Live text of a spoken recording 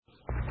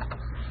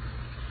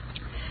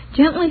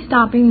Gently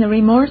stopping the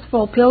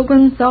remorseful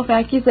pilgrim's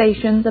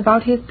self-accusations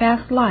about his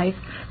past life,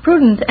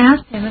 Prudence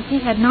asked him if he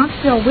had not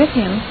still with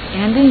him,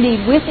 and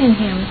indeed within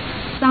him,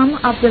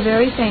 some of the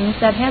very things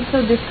that had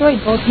so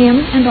destroyed both him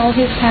and all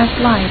his past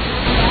life.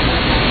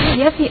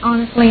 Yes, he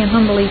honestly and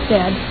humbly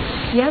said,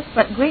 yes,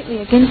 but greatly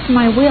against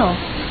my will,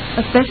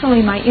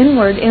 especially my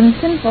inward and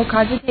sinful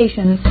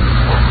cogitations.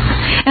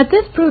 At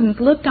this Prudence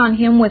looked on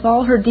him with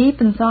all her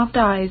deep and soft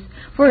eyes,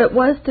 for it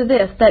was to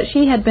this that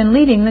she had been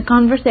leading the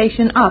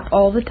conversation up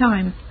all the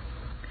time.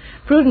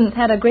 Prudence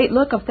had a great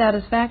look of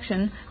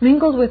satisfaction,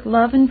 mingled with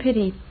love and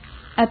pity,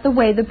 at the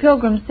way the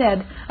pilgrim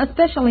said,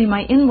 especially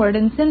my inward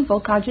and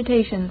sinful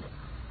cogitations.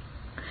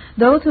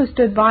 Those who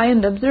stood by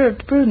and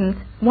observed Prudence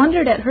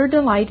wondered at her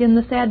delight in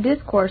the sad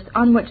discourse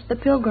on which the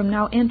pilgrim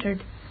now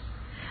entered.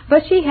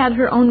 But she had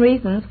her own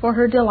reasons for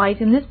her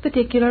delight in this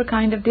particular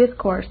kind of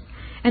discourse,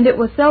 and it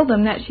was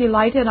seldom that she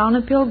lighted on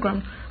a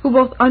pilgrim who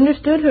both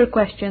understood her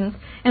questions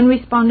and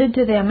responded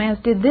to them as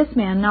did this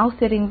man now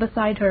sitting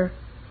beside her.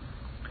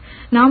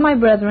 Now, my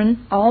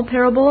brethren, all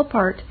parable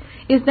apart,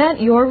 is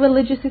that your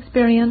religious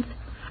experience?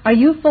 Are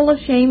you full of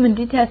shame and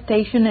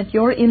detestation at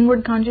your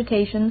inward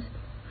cogitations?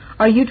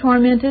 Are you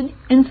tormented,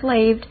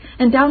 enslaved,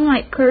 and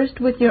downright cursed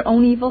with your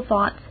own evil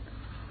thoughts?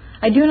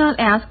 I do not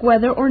ask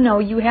whether or no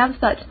you have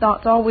such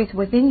thoughts always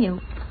within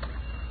you.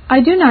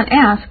 I do not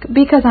ask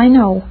because I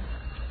know,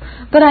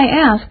 but I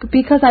ask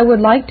because I would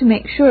like to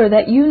make sure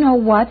that you know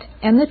what,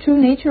 and the true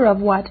nature of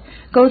what,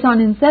 goes on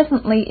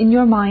incessantly in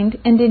your mind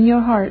and in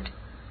your heart.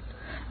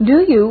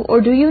 Do you,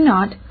 or do you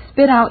not,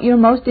 spit out your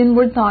most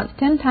inward thoughts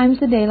 10 times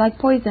a day like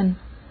poison?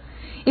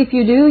 If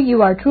you do,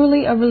 you are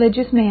truly a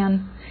religious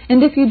man,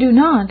 and if you do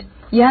not,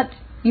 yet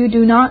you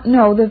do not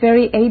know the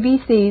very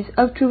ABCs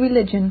of true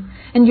religion,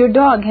 and your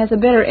dog has a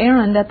better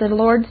errand at the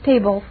Lord's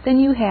table than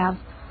you have.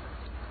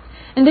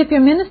 And if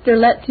your minister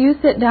lets you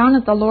sit down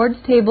at the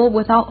Lord's table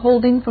without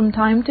holding from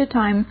time to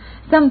time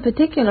some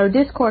particular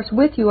discourse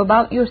with you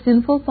about your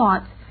sinful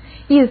thoughts,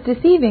 he is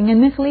deceiving and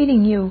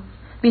misleading you,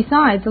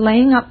 besides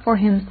laying up for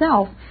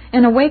himself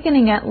and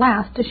awakening at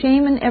last to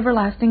shame and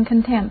everlasting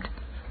contempt.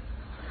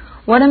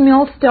 What a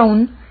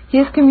millstone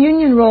his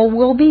communion roll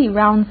will be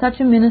round such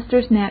a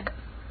minister's neck,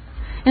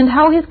 and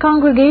how his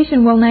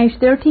congregation will gnash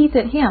their teeth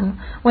at him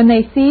when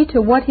they see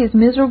to what his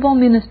miserable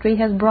ministry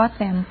has brought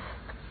them.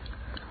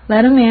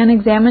 Let a man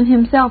examine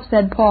himself,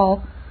 said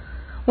Paul.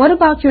 What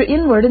about your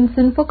inward and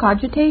sinful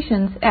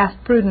cogitations?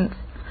 Asked Prudence.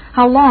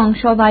 How long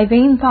shall thy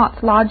vain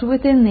thoughts lodge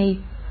within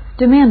thee?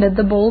 Demanded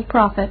the bold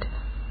prophet.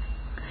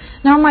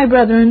 Now, my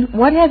brethren,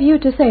 what have you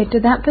to say to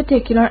that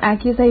particular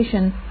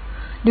accusation?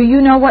 Do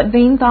you know what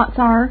vain thoughts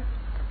are?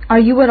 Are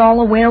you at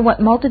all aware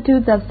what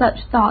multitudes of such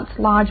thoughts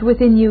lodge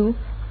within you?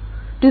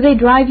 Do they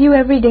drive you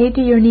every day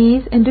to your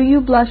knees, and do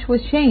you blush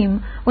with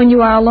shame when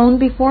you are alone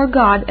before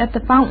God at the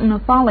fountain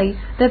of folly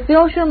that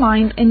fills your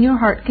mind and your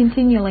heart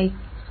continually?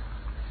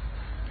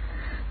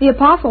 The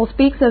apostle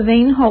speaks of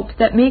vain hopes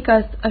that make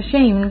us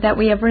ashamed that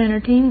we ever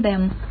entertained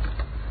them.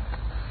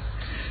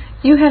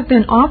 You have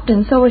been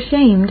often so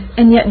ashamed,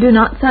 and yet do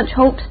not such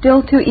hopes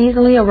still too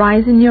easily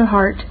arise in your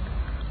heart?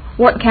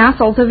 What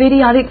castles of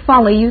idiotic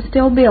folly you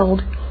still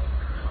build!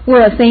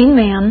 Were a sane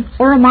man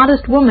or a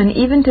modest woman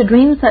even to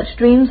dream such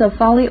dreams of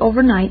folly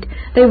overnight,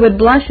 they would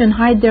blush and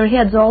hide their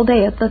heads all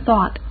day at the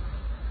thought.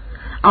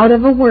 Out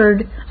of a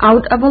word,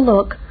 out of a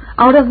look,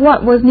 out of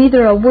what was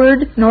neither a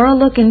word nor a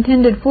look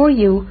intended for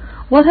you,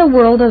 what a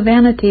world of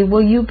vanity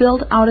will you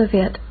build out of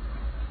it?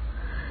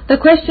 The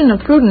question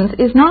of Prudence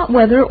is not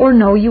whether or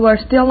no you are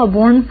still a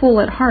born fool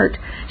at heart.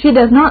 She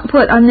does not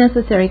put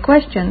unnecessary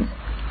questions.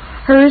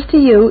 Hers to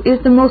you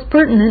is the most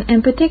pertinent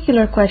and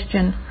particular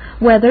question,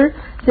 whether,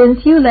 since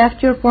you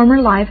left your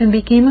former life and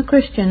became a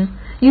Christian,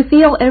 you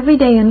feel every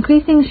day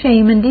increasing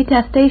shame and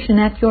detestation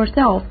at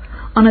yourself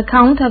on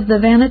account of the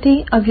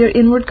vanity of your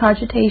inward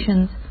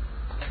cogitations.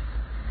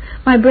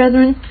 My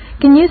brethren,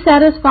 can you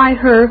satisfy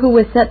her who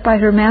was set by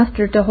her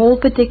master to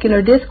hold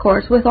particular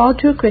discourse with all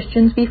true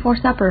Christians before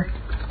supper?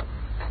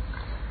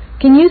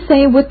 Can you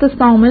say with the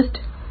psalmist,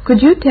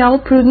 could you tell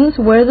Prudence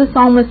where the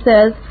psalmist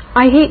says,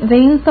 I hate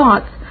vain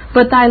thoughts,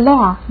 but thy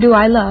law do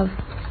I love?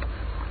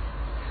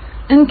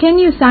 And can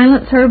you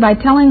silence her by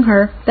telling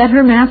her that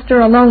her master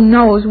alone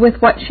knows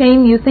with what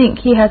shame you think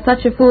he has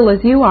such a fool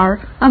as you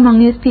are among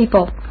his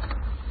people?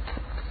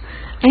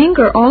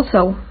 Anger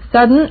also,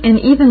 sudden and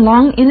even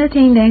long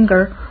entertained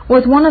anger,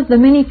 was one of the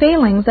many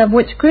failings of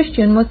which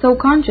Christian was so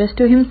conscious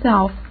to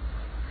himself.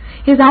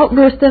 His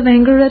outburst of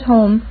anger at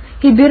home,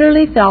 he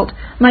bitterly felt,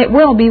 might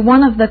well be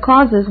one of the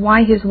causes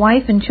why his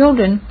wife and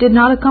children did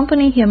not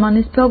accompany him on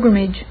his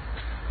pilgrimage.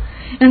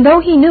 And though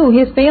he knew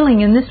his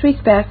failing in this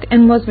respect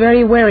and was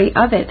very wary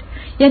of it,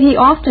 yet he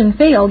often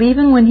failed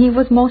even when he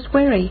was most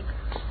wary.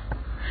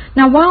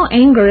 Now, while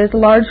anger is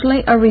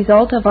largely a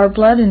result of our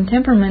blood and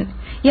temperament,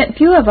 yet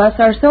few of us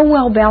are so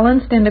well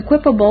balanced and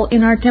equipable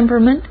in our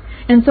temperament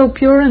and so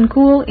pure and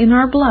cool in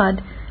our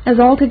blood as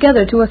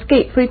altogether to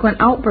escape frequent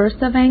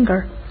outbursts of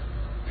anger.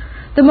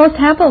 The most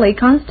happily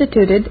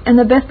constituted and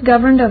the best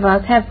governed of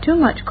us have too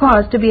much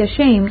cause to be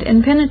ashamed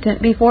and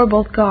penitent before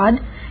both God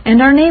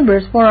and our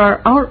neighbors for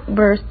our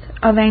outbursts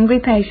of angry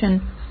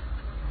passion.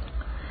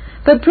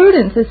 But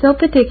Prudence is so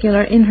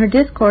particular in her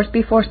discourse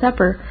before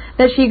supper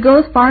that she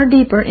goes far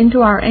deeper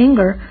into our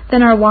anger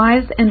than our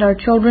wives and our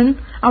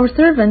children, our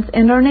servants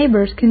and our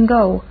neighbors can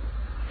go.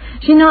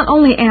 She not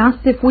only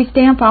asks if we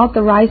stamp out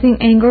the rising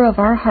anger of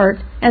our heart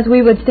as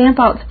we would stamp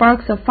out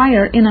sparks of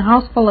fire in a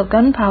house full of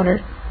gunpowder,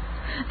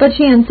 but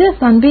she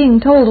insists on being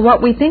told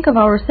what we think of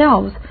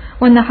ourselves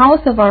when the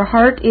house of our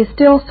heart is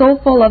still so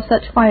full of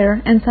such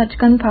fire and such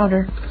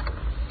gunpowder.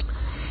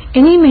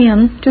 Any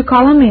man, to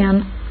call a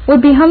man,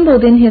 would be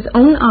humbled in his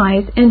own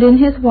eyes and in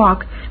his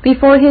walk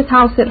before his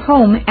house at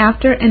home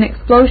after an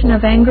explosion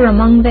of anger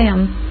among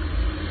them.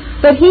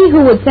 But he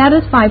who would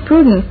satisfy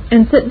Prudence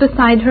and sit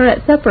beside her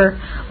at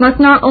supper must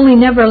not only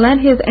never let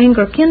his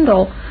anger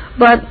kindle,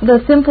 but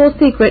the simple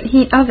secret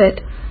heat of it,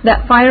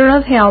 that fire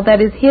of hell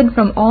that is hid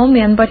from all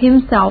men but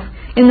himself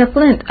in the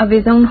flint of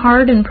his own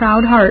hard and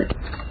proud heart.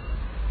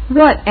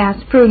 What,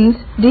 asked Prudence,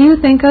 do you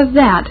think of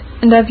that,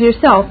 and of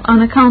yourself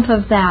on account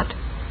of that?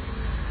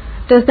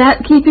 Does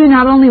that keep you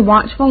not only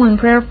watchful and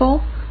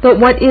prayerful, but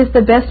what is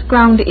the best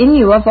ground in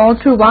you of all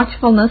true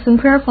watchfulness and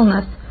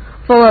prayerfulness,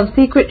 full of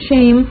secret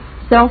shame,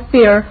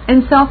 self-fear,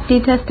 and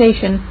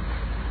self-detestation?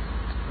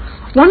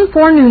 One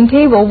forenoon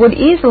table would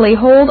easily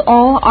hold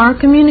all our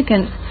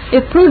communicants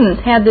if Prudence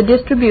had the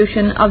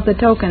distribution of the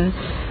tokens.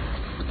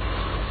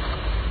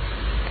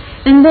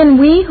 And then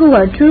we who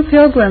are true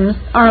pilgrims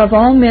are of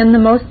all men the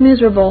most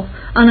miserable,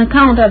 on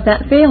account of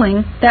that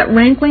failing, that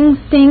rankling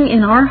sting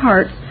in our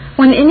hearts,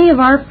 when any of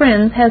our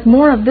friends has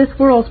more of this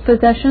world's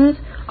possessions,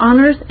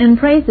 honors, and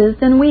praises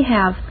than we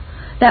have,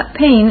 that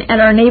pain at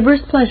our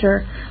neighbor's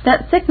pleasure,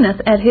 that sickness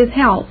at his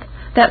health,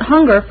 that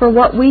hunger for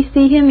what we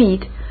see him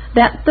eat,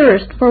 that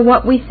thirst for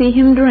what we see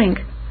him drink,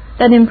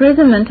 that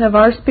imprisonment of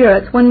our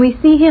spirits when we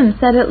see him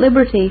set at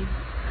liberty,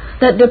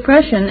 that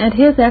depression at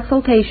his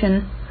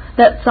exaltation,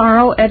 that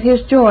sorrow at his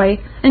joy,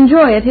 and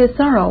joy at his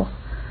sorrow,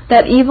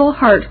 that evil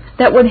heart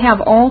that would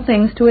have all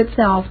things to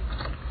itself.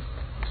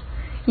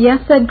 Yes,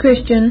 said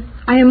Christian,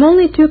 I am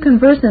only too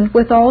conversant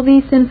with all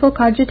these sinful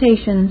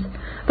cogitations,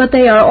 but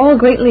they are all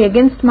greatly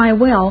against my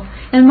will,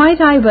 and might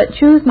I but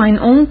choose mine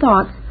own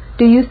thoughts,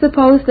 do you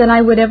suppose that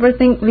I would ever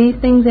think these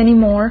things any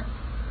more?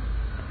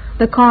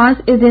 The cause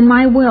is in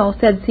my will,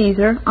 said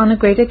Caesar, on a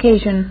great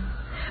occasion.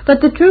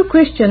 But the true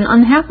Christian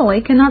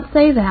unhappily cannot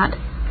say that.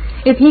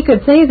 If he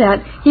could say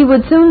that, he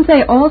would soon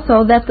say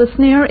also that the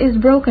snare is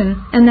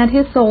broken, and that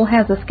his soul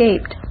has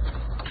escaped.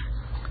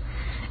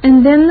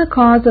 And then the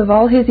cause of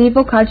all his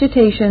evil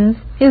cogitations,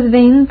 his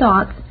vain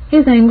thoughts,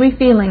 his angry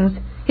feelings,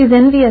 his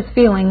envious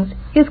feelings,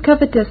 his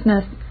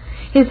covetousness,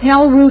 his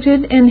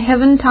hell-rooted and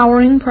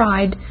heaven-towering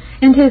pride,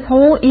 and his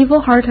whole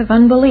evil heart of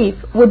unbelief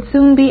would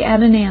soon be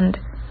at an end.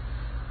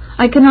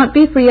 I cannot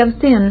be free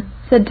of sin,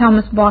 said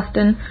Thomas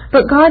Boston,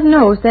 but God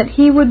knows that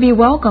he would be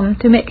welcome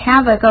to make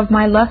havoc of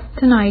my lust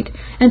tonight,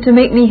 and to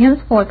make me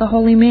henceforth a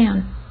holy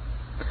man.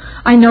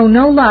 I know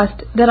no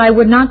lust that I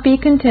would not be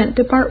content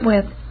to part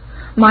with.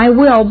 My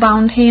will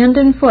bound hand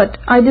and foot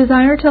I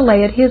desire to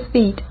lay at his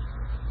feet.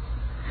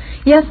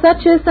 Yes,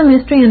 such is the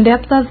mystery and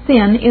depth of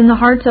sin in the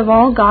hearts of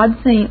all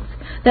God's saints,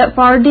 that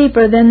far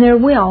deeper than their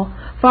will,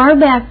 far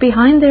back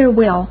behind their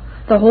will,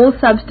 the whole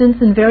substance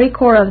and very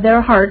core of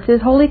their hearts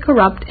is wholly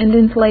corrupt and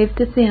enslaved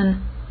to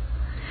sin.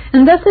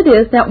 And thus it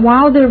is that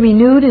while their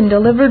renewed and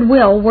delivered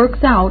will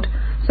works out,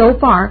 so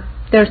far,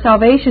 their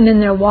salvation in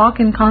their walk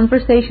and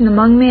conversation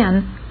among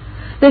men,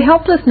 the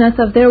helplessness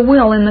of their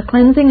will in the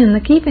cleansing and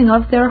the keeping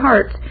of their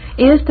hearts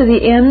is to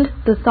the end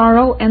the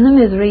sorrow and the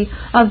misery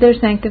of their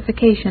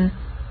sanctification.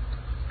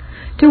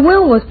 To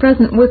will was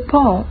present with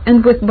Paul,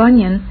 and with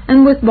Bunyan,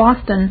 and with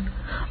Boston,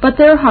 but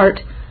their heart,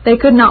 they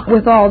could not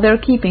with all their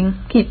keeping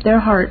keep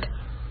their heart.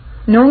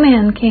 No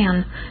man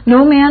can,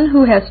 no man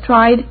who has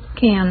tried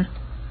can.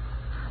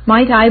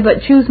 Might I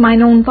but choose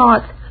mine own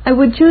thoughts, I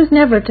would choose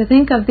never to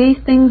think of these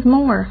things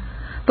more,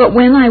 but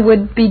when I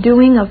would be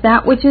doing of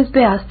that which is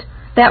best,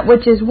 that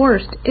which is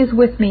worst is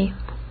with me.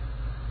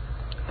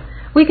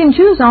 We can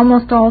choose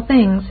almost all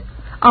things.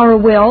 Our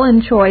will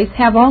and choice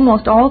have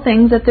almost all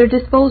things at their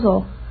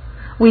disposal.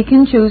 We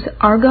can choose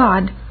our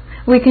God.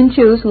 We can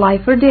choose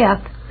life or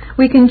death.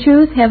 We can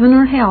choose heaven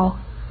or hell.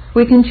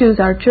 We can choose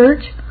our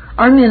church,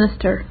 our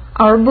minister,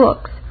 our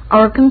books,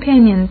 our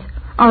companions,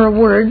 our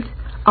words,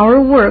 our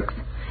works,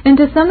 and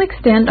to some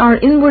extent our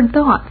inward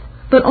thoughts,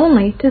 but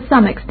only to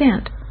some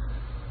extent.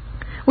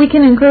 We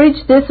can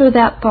encourage this or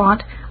that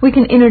thought, we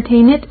can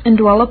entertain it and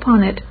dwell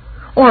upon it,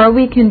 or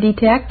we can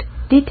detect,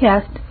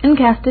 detest, and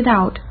cast it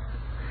out.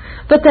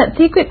 But that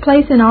secret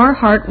place in our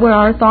heart where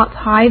our thoughts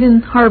hide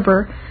and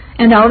harbor,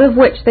 and out of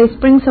which they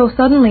spring so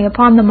suddenly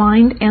upon the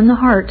mind and the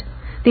heart,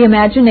 the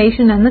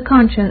imagination and the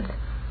conscience,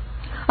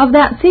 of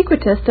that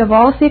secretest of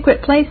all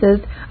secret places,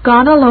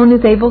 God alone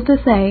is able to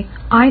say,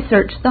 I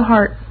search the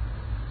heart.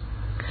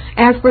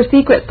 As for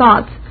secret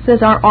thoughts, says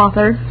our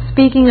author,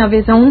 speaking of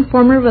his own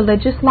former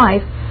religious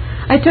life,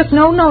 I took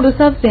no notice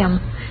of them,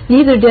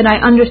 neither did I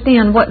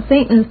understand what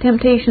Satan's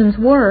temptations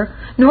were,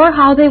 nor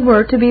how they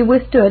were to be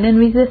withstood and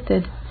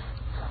resisted.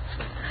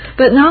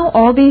 But now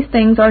all these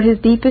things are his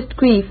deepest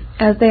grief,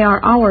 as they are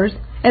ours,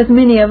 as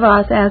many of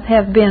us as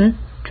have been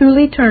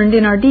truly turned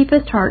in our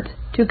deepest hearts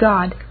to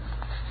God.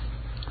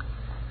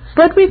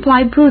 But,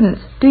 replied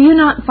Prudence, do you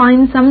not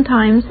find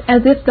sometimes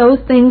as if those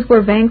things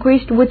were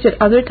vanquished which at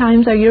other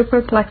times are your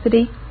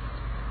perplexity?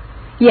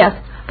 Yes,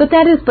 but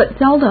that is but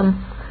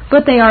seldom.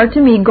 But they are to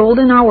me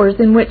golden hours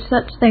in which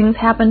such things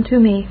happen to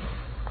me.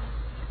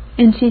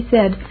 And she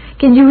said,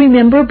 can you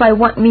remember by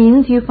what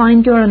means you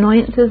find your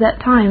annoyances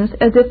at times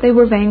as if they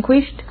were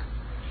vanquished?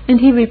 And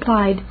he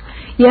replied,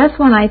 yes,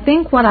 when I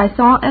think what I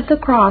saw at the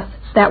cross,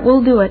 that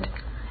will do it.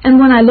 And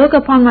when I look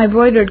upon my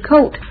broidered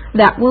coat,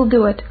 that will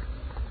do it.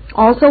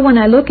 Also when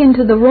I look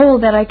into the roll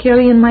that I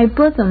carry in my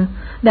bosom,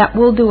 that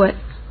will do it.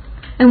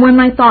 And when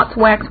my thoughts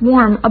wax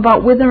warm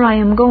about whither I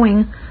am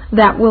going,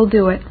 that will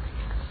do it.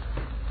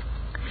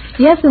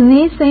 Yes, and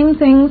these same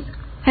things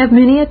have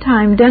many a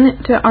time done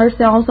it to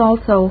ourselves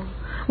also.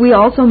 We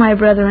also, my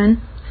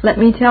brethren, let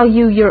me tell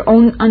you your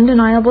own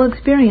undeniable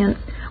experience,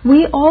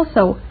 we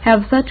also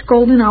have such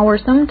golden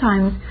hours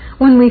sometimes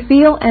when we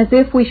feel as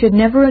if we should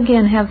never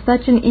again have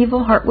such an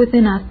evil heart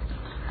within us.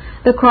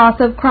 The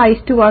cross of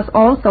Christ to us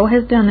also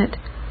has done it.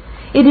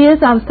 It is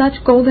of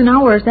such golden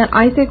hours that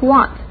Isaac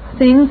Watts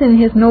sings in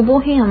his noble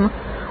hymn,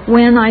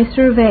 When I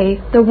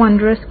Survey the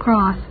Wondrous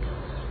Cross.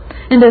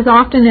 And as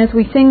often as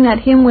we sing that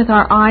hymn with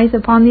our eyes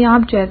upon the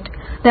object,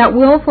 that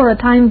will for a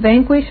time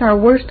vanquish our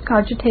worst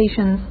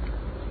cogitations.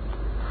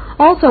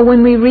 Also,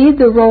 when we read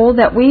the roll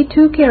that we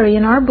too carry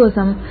in our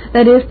bosom,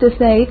 that is to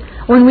say,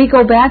 when we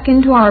go back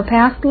into our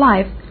past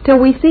life, till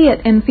we see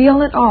it and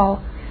feel it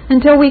all,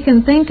 until we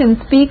can think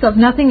and speak of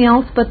nothing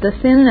else but the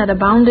sin that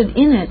abounded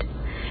in it,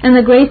 and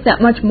the grace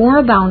that much more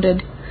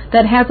abounded,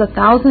 that has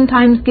 1,000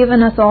 times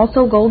given us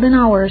also golden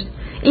hours,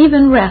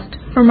 even rest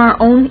from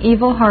our own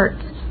evil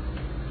hearts.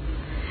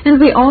 And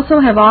we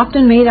also have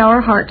often made our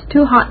hearts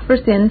too hot for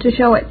sin to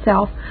show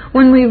itself,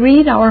 when we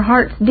read our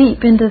hearts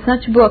deep into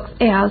such books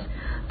as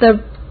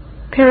the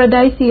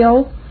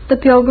Paradiso, the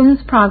Pilgrim's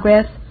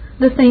Progress,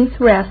 the Saint's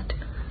Rest,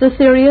 the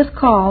Serious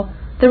Call,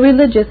 the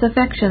Religious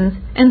Affections,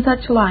 and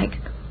such like.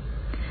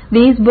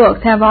 These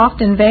books have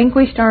often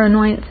vanquished our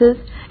annoyances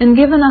and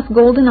given us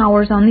golden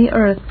hours on the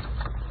earth.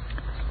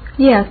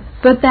 Yes,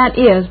 but that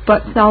is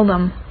but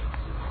seldom.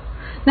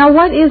 Now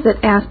what is it,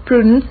 asked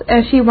Prudence,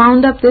 as she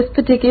wound up this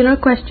particular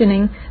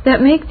questioning,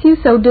 that makes you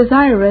so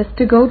desirous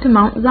to go to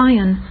Mount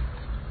Zion?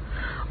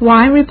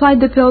 Why,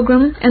 replied the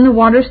pilgrim, and the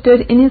water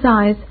stood in his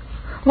eyes,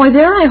 why,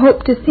 there I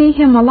hope to see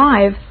him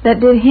alive that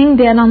did hang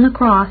dead on the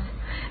cross,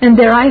 and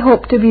there I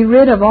hope to be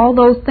rid of all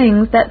those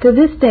things that to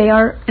this day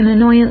are an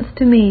annoyance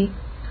to me.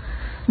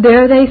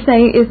 There, they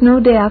say, is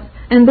no death,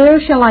 and there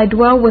shall I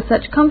dwell with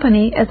such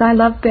company as I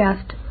love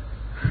best.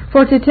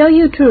 For to tell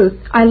you truth,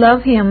 I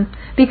love him,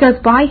 because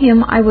by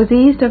him I was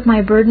eased of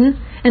my burden,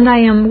 and I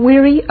am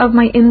weary of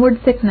my inward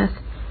sickness,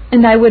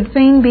 and I would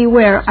fain be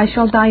where I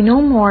shall die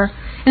no more,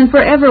 and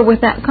forever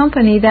with that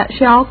company that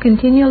shall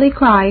continually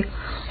cry,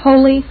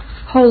 Holy,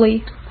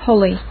 holy,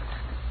 holy.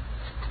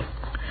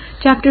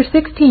 Chapter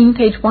 16,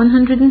 page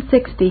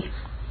 160.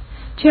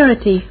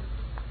 Charity.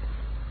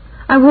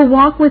 I will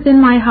walk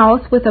within my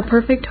house with a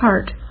perfect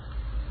heart.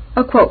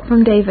 A quote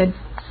from David.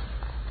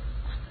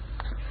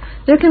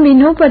 There can be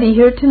nobody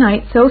here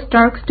tonight so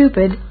stark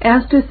stupid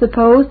as to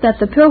suppose that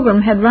the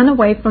pilgrim had run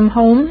away from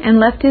home and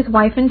left his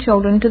wife and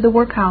children to the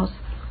workhouse.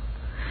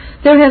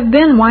 There have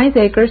been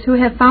wiseacres who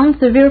have found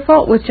severe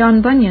fault with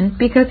John Bunyan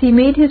because he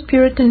made his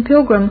Puritan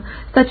pilgrim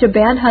such a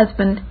bad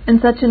husband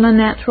and such an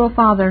unnatural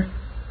father.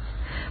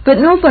 But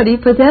nobody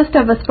possessed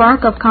of a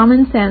spark of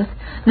common sense,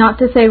 not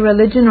to say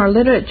religion or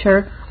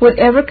literature, would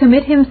ever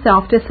commit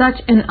himself to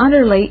such an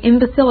utterly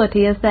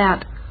imbecility as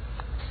that.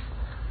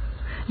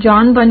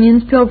 John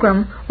Bunyan's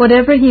pilgrim,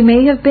 whatever he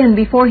may have been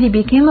before he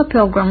became a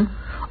pilgrim,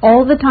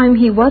 all the time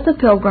he was a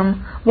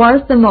pilgrim,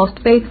 was the most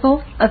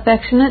faithful,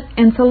 affectionate,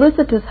 and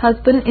solicitous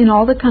husband in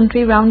all the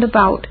country round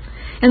about,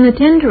 and the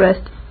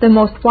tenderest, the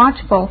most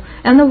watchful,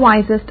 and the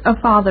wisest of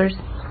fathers.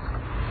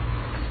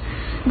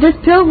 This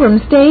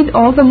pilgrim stayed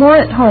all the more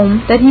at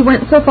home that he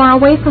went so far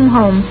away from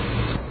home.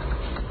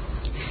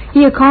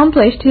 He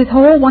accomplished his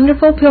whole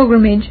wonderful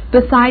pilgrimage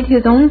beside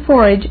his own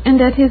forage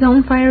and at his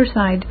own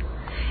fireside,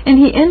 and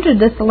he entered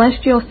the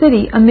celestial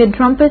city amid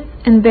trumpets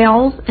and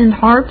bells and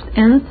harps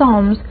and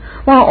psalms,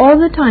 while all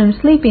the time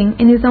sleeping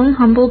in his own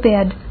humble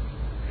bed.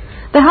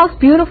 The House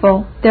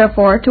Beautiful,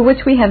 therefore, to which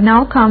we have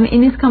now come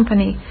in his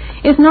company,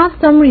 is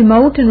not some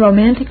remote and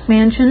romantic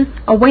mansion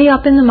away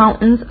up in the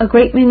mountains a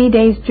great many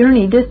days'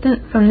 journey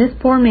distant from this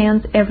poor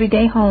man's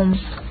everyday home.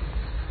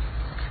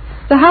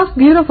 The House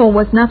Beautiful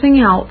was nothing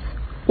else.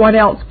 What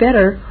else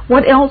better,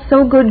 what else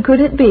so good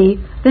could it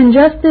be, than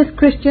just this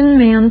Christian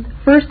man's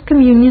first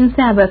communion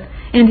Sabbath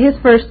and his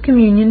first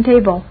communion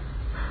table?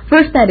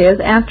 First, that is,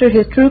 after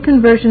his true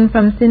conversion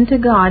from sin to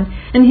God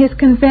and his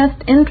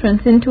confessed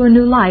entrance into a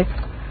new life.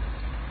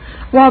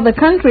 While the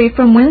country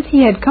from whence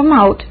he had come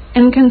out,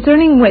 and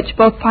concerning which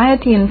both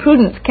piety and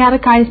prudence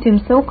catechized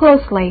him so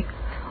closely,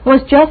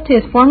 was just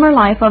his former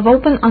life of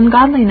open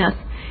ungodliness,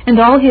 and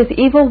all his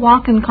evil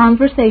walk and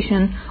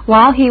conversation,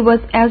 while he was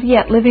as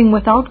yet living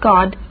without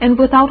God and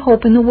without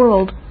hope in the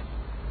world.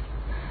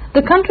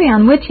 The country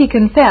on which he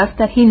confessed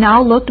that he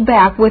now looked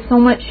back with so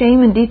much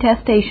shame and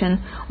detestation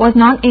was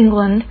not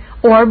England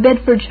or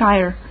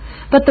Bedfordshire,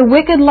 but the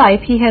wicked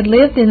life he had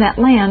lived in that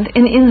land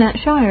and in that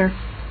shire.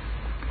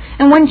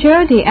 And when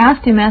Charity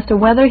asked him as to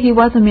whether he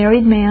was a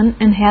married man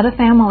and had a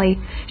family,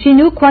 she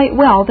knew quite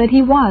well that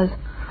he was,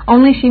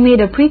 only she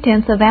made a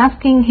pretense of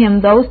asking him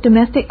those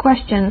domestic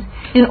questions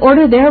in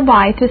order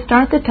thereby to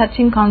start the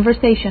touching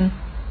conversation.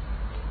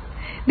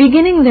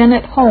 Beginning then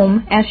at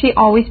home, as she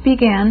always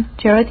began,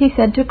 Charity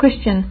said to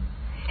Christian,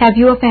 "Have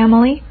you a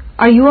family?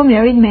 Are you a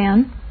married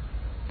man?"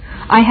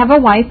 "I have a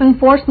wife and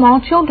 4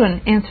 small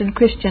children," answered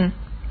Christian.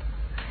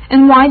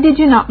 "And why did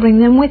you not bring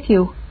them with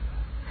you?"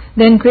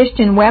 Then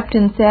Christian wept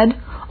and said,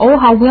 "Oh,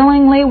 how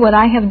willingly would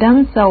I have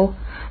done so,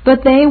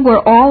 but they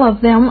were all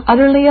of them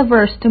utterly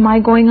averse to my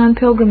going on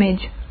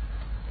pilgrimage."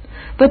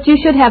 "But you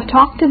should have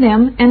talked to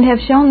them and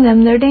have shown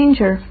them their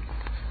danger."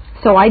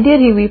 "So I did,"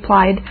 he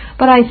replied,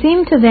 "but I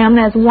seemed to them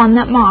as one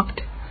that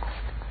mocked."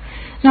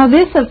 Now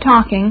this of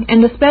talking,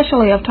 and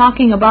especially of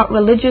talking about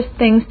religious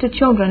things to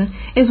children,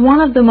 is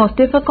one of the most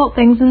difficult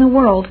things in the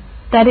world,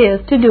 that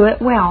is, to do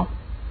it well.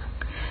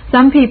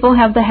 Some people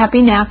have the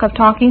happy knack of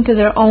talking to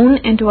their own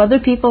and to other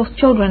people's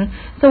children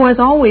so as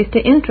always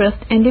to interest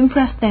and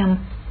impress them.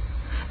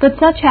 But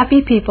such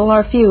happy people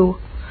are few.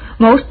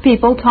 Most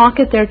people talk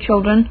at their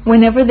children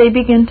whenever they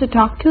begin to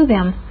talk to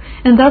them,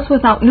 and thus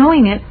without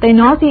knowing it they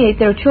nauseate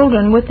their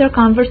children with their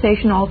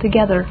conversation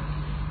altogether.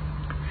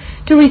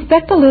 To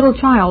respect a little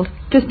child,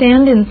 to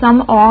stand in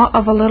some awe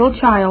of a little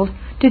child,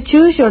 to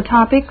choose your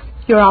topics,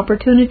 your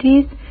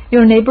opportunities,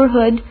 your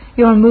neighborhood,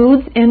 your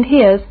moods and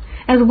his,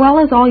 as well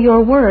as all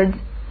your words,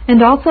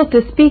 and also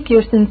to speak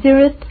your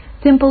sincerest,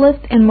 simplest,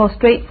 and most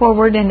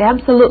straightforward and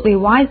absolutely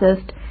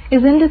wisest,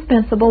 is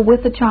indispensable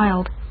with a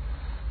child.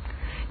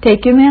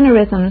 Take your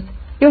mannerisms,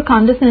 your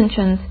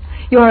condescensions,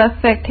 your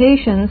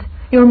affectations,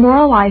 your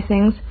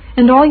moralizings,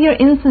 and all your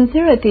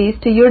insincerities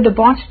to your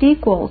debauched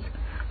equals,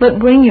 but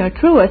bring your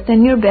truest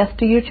and your best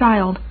to your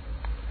child.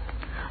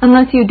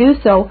 Unless you do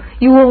so,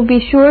 you will be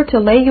sure to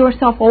lay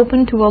yourself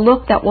open to a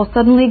look that will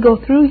suddenly go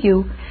through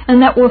you,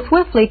 and that will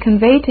swiftly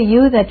convey to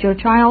you that your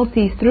child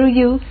sees through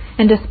you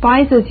and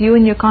despises you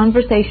in your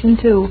conversation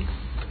too.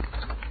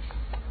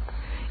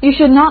 You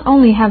should not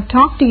only have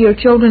talked to your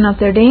children of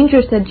their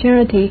danger, said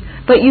Charity,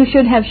 but you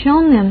should have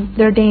shown them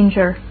their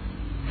danger.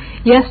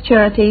 Yes,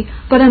 Charity,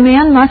 but a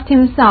man must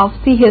himself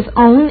see his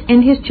own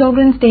and his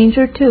children's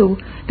danger too,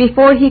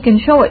 before he can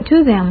show it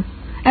to them,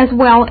 as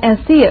well as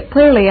see it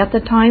clearly at the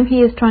time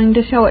he is trying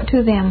to show it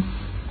to them.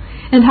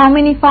 And how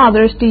many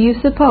fathers, do you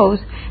suppose,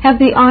 have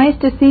the eyes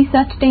to see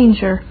such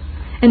danger?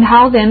 And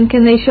how then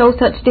can they show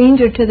such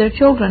danger to their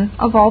children,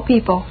 of all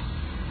people?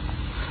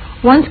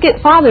 Once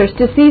get fathers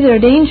to see their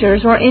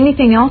dangers or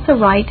anything else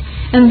aright,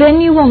 and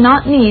then you will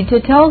not need to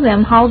tell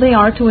them how they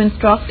are to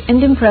instruct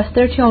and impress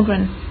their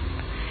children.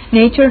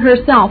 Nature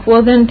herself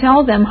will then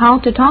tell them how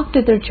to talk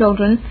to their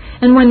children,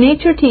 and when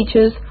nature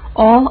teaches,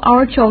 all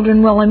our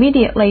children will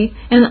immediately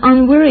and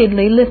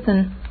unweariedly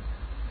listen.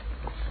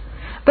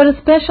 But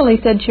especially,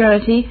 said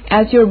Charity,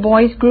 as your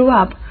boys grew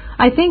up,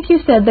 I think you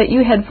said that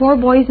you had 4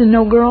 boys and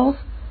no girls?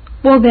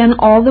 Well then,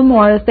 all the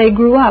more as they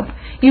grew up,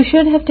 you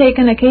should have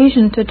taken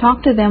occasion to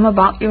talk to them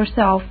about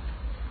yourself.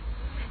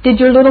 Did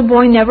your little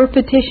boy never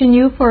petition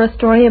you for a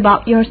story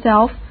about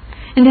yourself?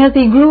 And as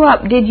he grew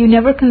up, did you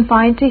never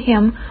confide to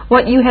him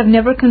what you have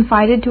never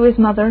confided to his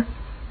mother?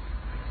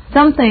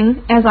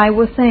 Something, as I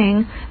was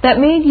saying, that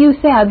made you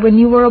sad when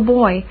you were a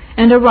boy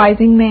and a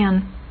rising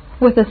man,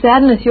 with a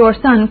sadness your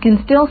son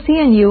can still see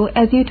in you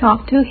as you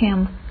talk to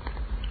him.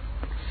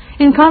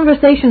 In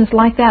conversations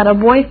like that, a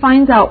boy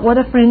finds out what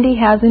a friend he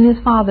has in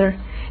his father,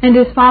 and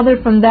his father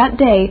from that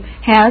day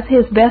has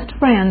his best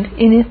friend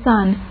in his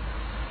son.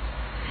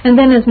 And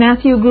then as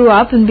Matthew grew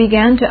up and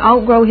began to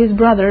outgrow his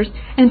brothers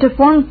and to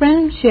form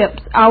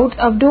friendships out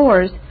of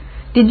doors,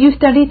 did you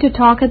study to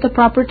talk at the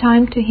proper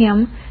time to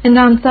him, and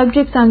on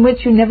subjects on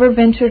which you never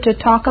ventured to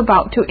talk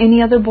about to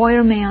any other boy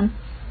or man?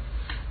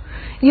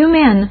 You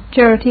men,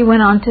 Charity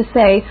went on to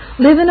say,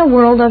 live in a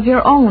world of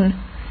your own,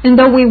 and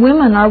though we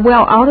women are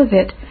well out of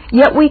it,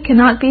 yet we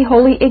cannot be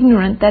wholly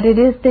ignorant that it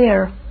is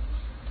there.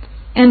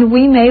 And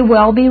we may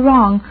well be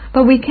wrong,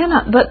 but we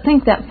cannot but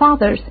think that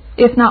fathers,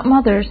 if not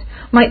mothers,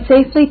 might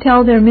safely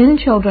tell their men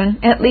children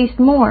at least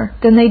more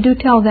than they do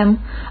tell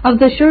them of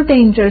the sure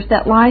dangers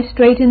that lie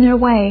straight in their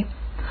way,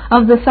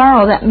 of the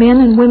sorrow that men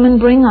and women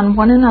bring on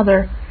one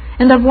another,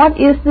 and of what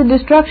is the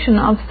destruction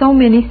of so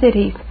many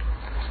cities.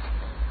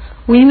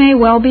 We may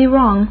well be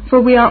wrong, for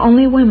we are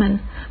only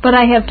women, but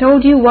I have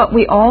told you what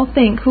we all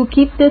think who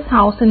keep this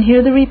house and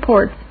hear the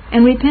reports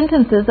and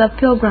repentances of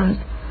pilgrims,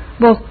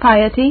 both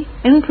piety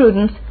and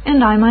prudence,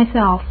 and I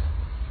myself.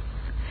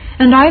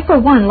 And I for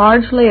one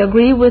largely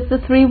agree with the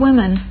 3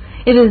 women.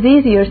 It is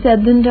easier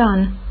said than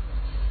done.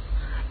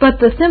 but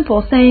the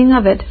simple saying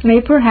of it may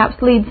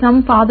perhaps lead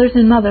some fathers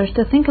and mothers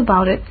to think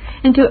about it,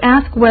 and to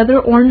ask whether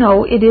or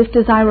no it is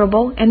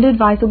desirable and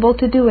advisable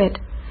to do it,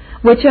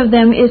 which of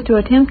them is to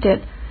attempt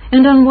it,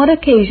 and on what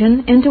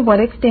occasion and to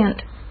what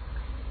extent.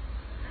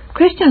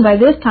 Christian by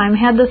this time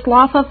had the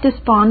Slough of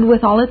Despond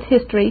with all its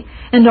history,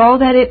 and all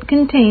that it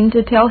contained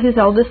to tell his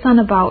eldest son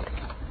about.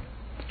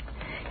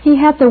 He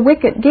had the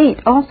Wicket Gate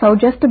also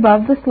just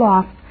above the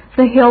slough,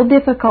 the hill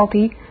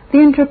Difficulty, the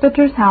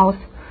Interpreter's House,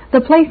 the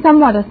place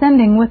somewhat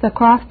ascending with a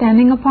cross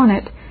standing upon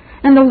it,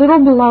 and a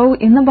little below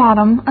in the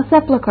bottom a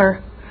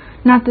sepulchre,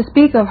 not to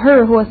speak of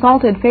her who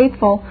assaulted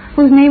Faithful,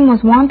 whose name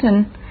was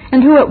Wanton,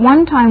 and who at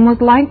one time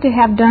was like to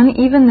have done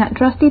even that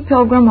trusty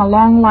pilgrim a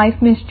long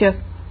life mischief.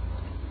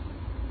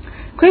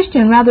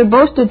 Christian rather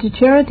boasted to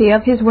Charity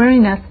of his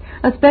wariness,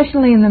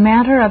 especially in the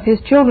matter of his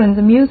children's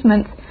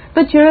amusements,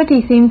 but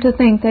Charity seemed to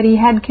think that he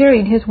had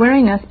carried his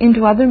wariness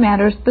into other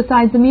matters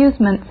besides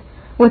amusements,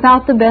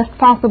 without the best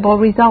possible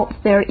results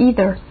there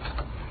either.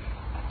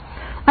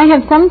 I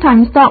have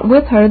sometimes thought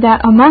with her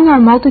that among our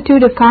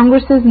multitude of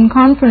congresses and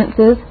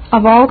conferences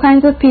of all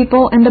kinds of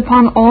people and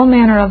upon all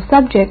manner of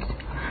subjects,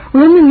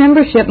 room and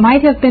membership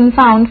might have been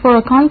found for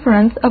a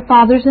conference of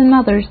fathers and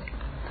mothers,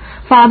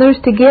 fathers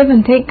to give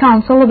and take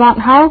counsel about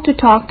how to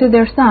talk to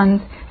their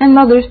sons, and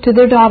mothers to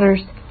their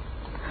daughters.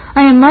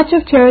 I am much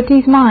of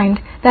Charity's mind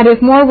that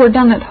if more were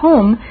done at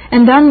home,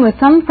 and done with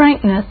some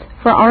frankness,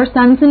 for our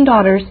sons and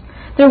daughters,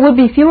 there would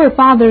be fewer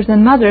fathers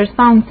and mothers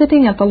found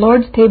sitting at the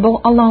Lord's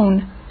table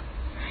alone.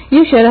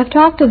 You should have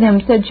talked to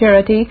them, said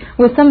Charity,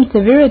 with some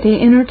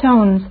severity in her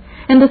tones,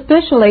 and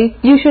especially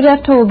you should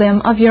have told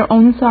them of your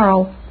own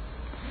sorrow.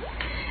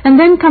 And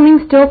then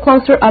coming still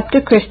closer up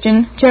to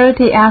Christian,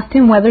 Charity asked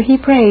him whether he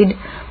prayed,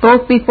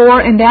 both before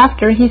and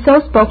after he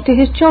so spoke to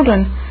his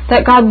children,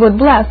 that God would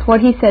bless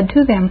what he said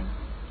to them.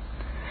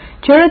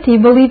 Charity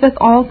believeth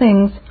all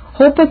things,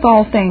 hopeth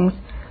all things.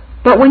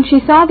 But when she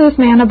saw this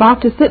man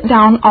about to sit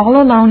down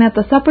all alone at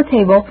the supper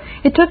table,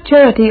 it took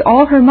Charity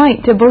all her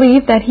might to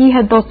believe that he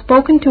had both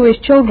spoken to his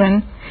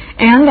children,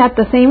 and at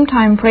the same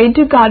time prayed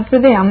to God for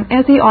them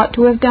as he ought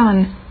to have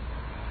done.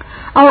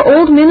 Our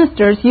old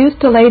ministers used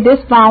to lay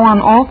this vow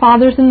on all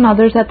fathers and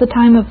mothers at the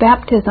time of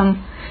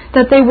baptism,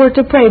 that they were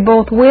to pray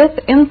both with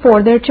and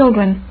for their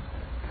children.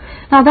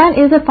 Now that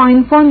is a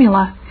fine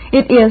formula.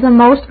 It is a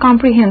most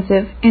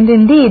comprehensive and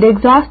indeed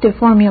exhaustive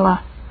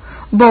formula,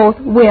 both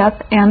with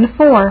and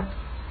for,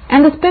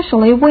 and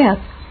especially with.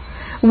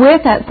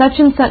 With at such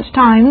and such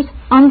times,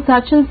 on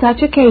such and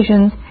such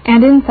occasions,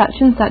 and in such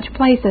and such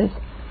places.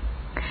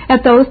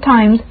 At those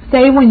times,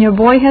 say when your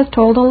boy has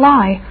told a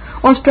lie,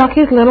 or struck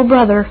his little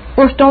brother,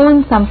 or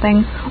stolen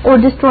something, or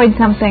destroyed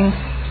something.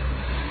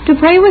 To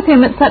pray with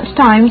him at such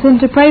times, and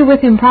to pray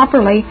with him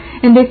properly,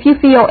 and if you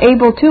feel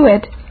able to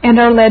it, and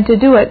are led to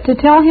do it, to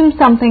tell him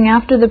something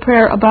after the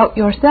prayer about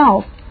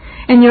yourself,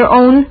 and your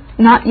own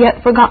not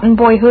yet forgotten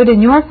boyhood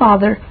and your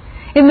father.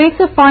 It makes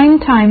a fine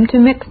time to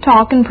mix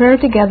talk and prayer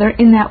together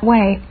in that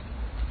way.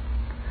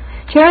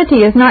 Charity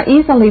is not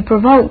easily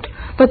provoked,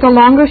 but the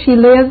longer she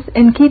lives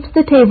and keeps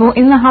the table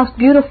in the house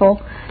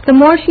beautiful, the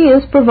more she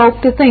is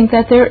provoked to think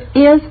that there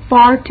is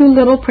far too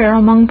little prayer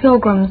among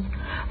pilgrims,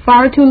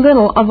 far too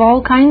little of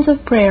all kinds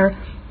of prayer,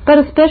 but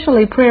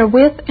especially prayer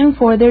with and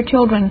for their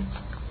children.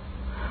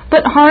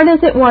 But hard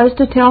as it was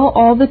to tell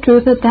all the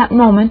truth at that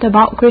moment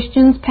about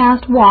Christian's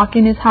past walk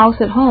in his house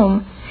at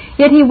home,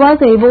 yet he was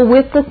able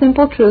with the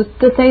simple truth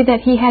to say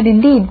that he had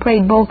indeed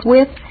prayed both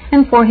with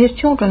and for his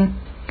children,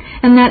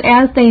 and that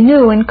as they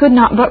knew and could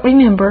not but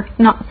remember,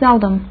 not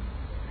seldom.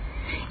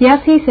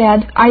 Yes, he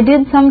said, I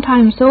did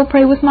sometimes so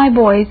pray with my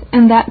boys,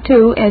 and that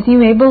too, as you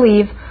may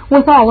believe,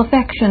 with all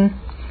affection,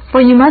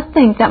 for you must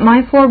think that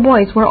my 4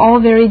 boys were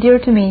all very dear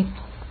to me.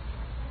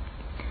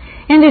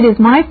 And it is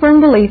my firm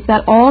belief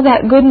that all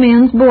that good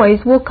man's boys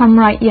will come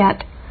right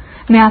yet,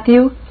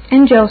 Matthew,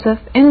 and Joseph,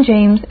 and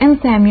James, and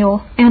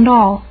Samuel, and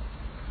all.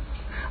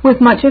 With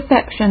much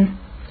affection.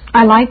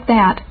 I like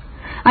that.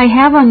 I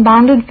have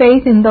unbounded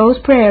faith in those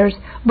prayers,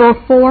 both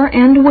for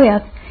and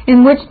with,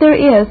 in which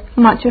there is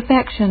much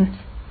affection.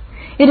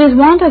 It is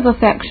want of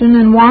affection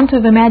and want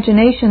of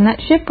imagination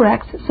that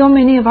shipwrecks so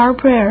many of our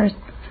prayers.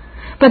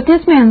 But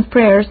this man's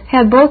prayers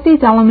had both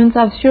these elements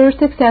of sure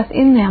success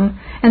in them,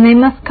 and they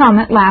must come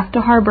at last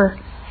to harbor.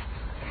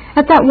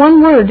 At that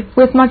one word,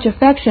 with much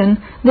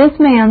affection, this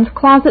man's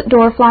closet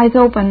door flies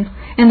open,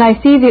 and I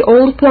see the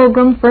old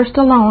pilgrim first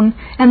alone,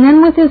 and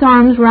then with his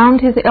arms round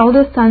his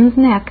eldest son's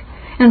neck,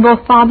 and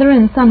both father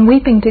and son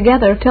weeping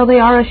together till they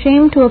are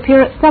ashamed to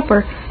appear at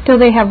supper, till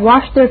they have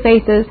washed their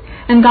faces,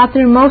 and got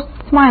their most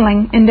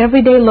smiling and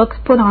everyday looks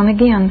put on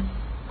again.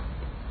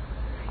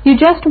 You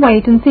just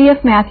wait and see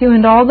if Matthew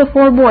and all the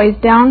 4 boys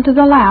down to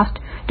the last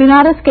do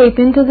not escape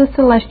into the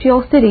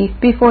celestial city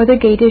before the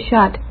gate is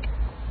shut.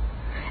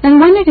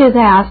 And when it is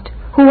asked,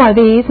 who are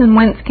these and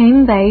whence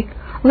came they,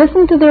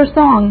 listen to their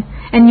song,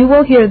 and you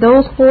will hear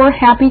those 4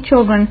 happy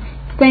children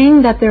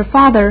saying that their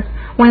father,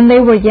 when they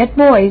were yet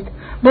boys,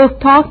 both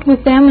talked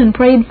with them and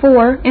prayed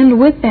for and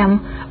with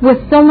them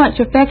with so much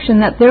affection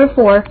that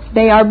therefore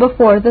they are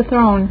before the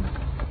throne.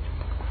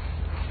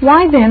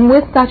 Why then,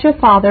 with such a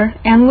father,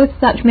 and with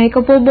such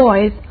makeable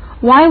boys,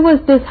 why was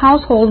this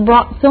household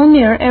brought so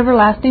near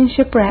everlasting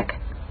shipwreck?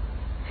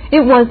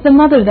 It was the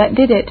mother that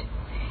did it.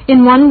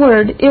 In one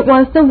word, it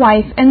was the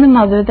wife and the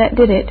mother that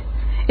did it.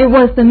 It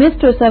was the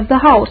mistress of the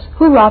house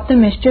who wrought the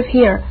mischief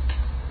here.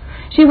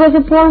 She was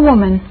a poor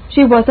woman,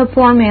 she was a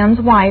poor man's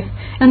wife,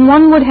 and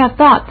one would have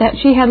thought that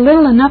she had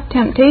little enough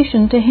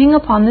temptation to hang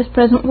upon this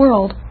present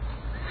world.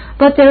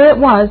 But there it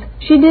was,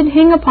 she did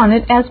hang upon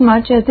it as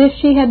much as if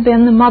she had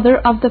been the mother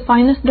of the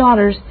finest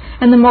daughters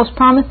and the most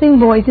promising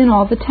boys in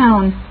all the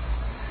town.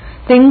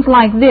 Things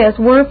like this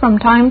were from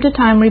time to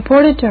time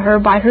reported to her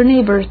by her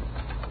neighbors.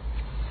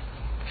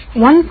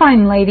 One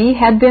fine lady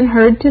had been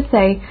heard to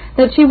say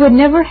that she would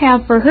never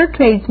have for her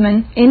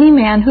tradesman any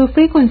man who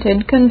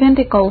frequented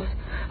conventicles,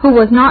 who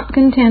was not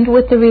content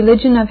with the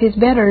religion of his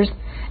betters,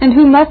 and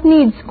who must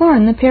needs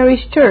scorn the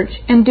parish church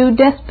and do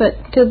despot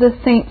to the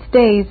saints'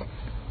 days.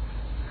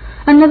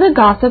 Another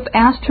gossip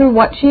asked her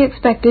what she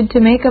expected to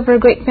make of her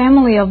great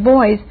family of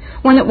boys,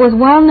 when it was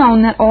well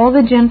known that all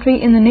the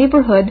gentry in the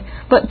neighborhood,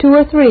 but 2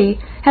 or 3,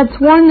 had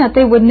sworn that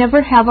they would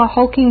never have a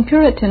hulking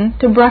Puritan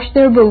to brush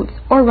their boots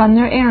or run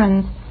their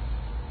errands.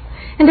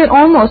 And it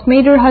almost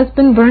made her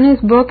husband burn his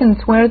book and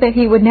swear that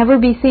he would never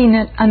be seen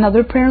at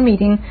another prayer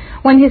meeting,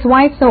 when his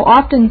wife so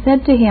often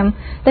said to him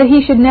that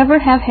he should never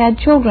have had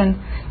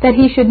children, that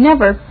he should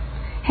never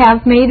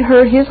have made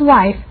her his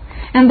wife,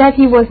 and that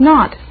he was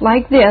not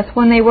like this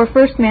when they were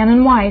first man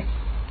and wife.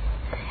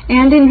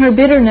 And in her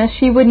bitterness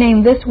she would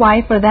name this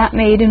wife or that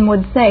maid, and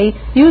would say,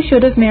 "You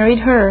should have married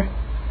her.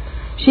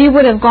 She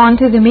would have gone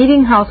to the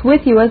meeting house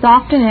with you as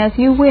often as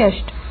you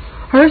wished.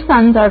 Her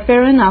sons are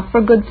fair enough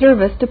for good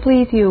service to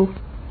please you."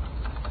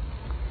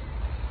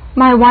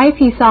 My wife,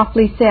 he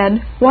softly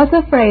said, was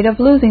afraid of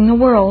losing the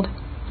world.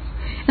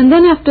 And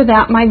then after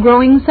that my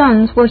growing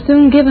sons were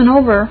soon given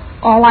over,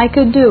 all I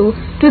could do,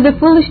 to the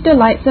foolish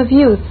delights of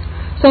youth,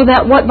 so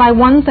that what by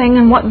one thing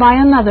and what by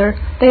another,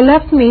 they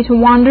left me to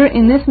wander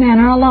in this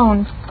manner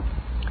alone.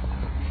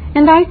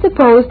 And I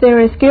suppose there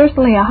is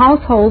scarcely a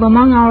household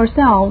among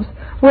ourselves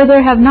where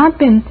there have not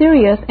been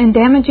serious and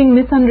damaging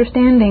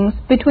misunderstandings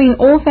between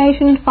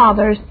old-fashioned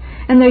fathers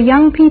and their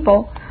young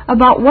people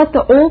about what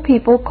the old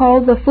people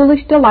call the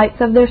foolish delights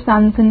of their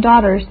sons and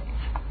daughters.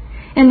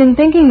 And in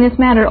thinking this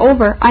matter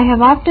over, I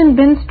have often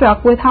been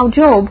struck with how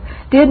Job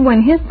did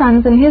when his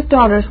sons and his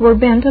daughters were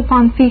bent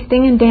upon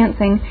feasting and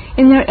dancing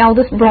in their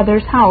eldest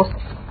brother's house.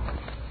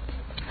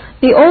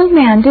 The old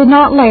man did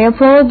not lay a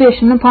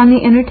prohibition upon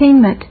the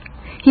entertainment.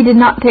 He did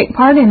not take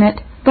part in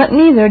it, but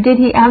neither did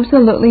he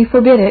absolutely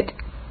forbid it.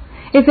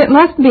 "If it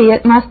must be,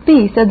 it must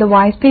be," said the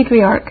wise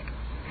patriarch.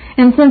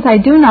 "And since I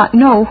do not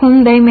know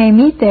whom they may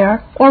meet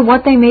there, or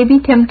what they may be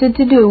tempted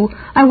to do,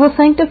 I will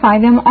sanctify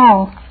them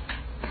all.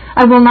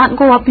 I will not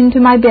go up into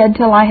my bed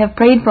till I have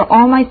prayed for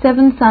all my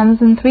 7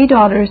 sons and 3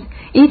 daughters,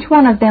 each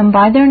one of them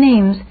by their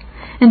names.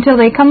 Until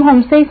they come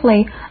home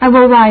safely, I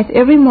will rise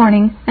every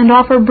morning and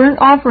offer burnt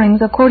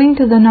offerings according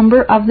to the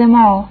number of them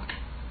all."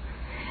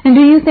 And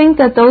do you think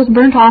that those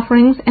burnt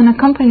offerings and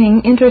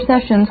accompanying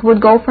intercessions would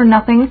go for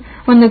nothing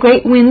when the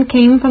great wind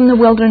came from the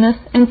wilderness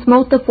and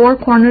smote the 4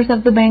 corners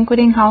of the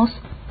banqueting house?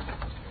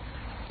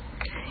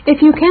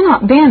 If you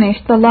cannot banish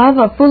the love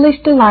of foolish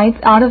delights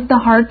out of the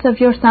hearts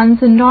of your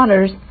sons and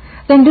daughters,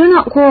 then do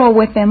not quarrel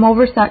with them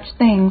over such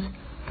things.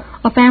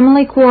 A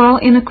family quarrel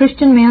in a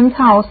Christian man's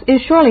house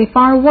is surely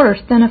far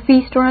worse than a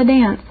feast or a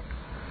dance.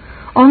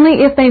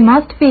 Only if they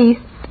must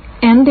feast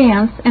and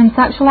dance and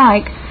such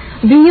like,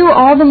 be you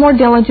all the more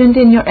diligent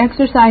in your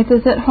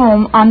exercises at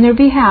home on their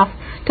behalf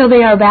till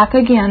they are back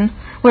again,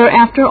 where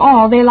after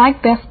all they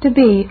like best to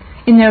be,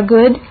 in their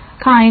good,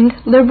 kind,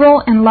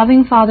 liberal, and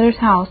loving Father's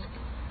house.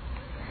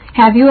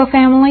 Have you a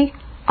family?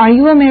 Are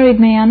you a married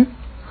man?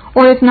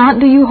 Or if not,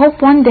 do you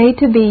hope one day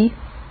to be?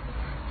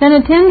 Then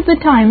attend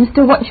betimes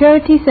to what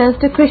Charity says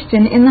to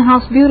Christian in the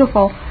House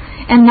Beautiful,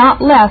 and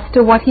not less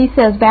to what he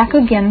says back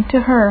again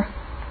to her.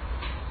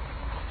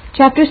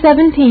 Chapter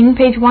 17,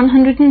 page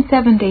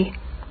 170.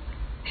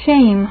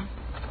 Shame.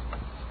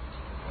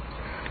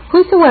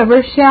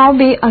 "Whosoever shall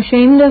be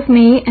ashamed of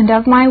me and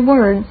of my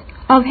words,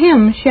 of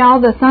him shall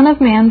the Son of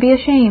Man be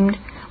ashamed,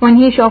 when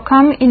he shall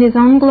come in his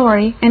own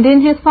glory, and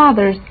in his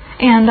Father's,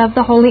 and of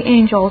the holy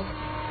angels."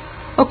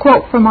 A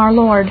quote from our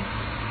Lord.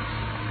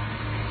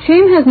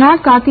 Shame has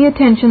not got the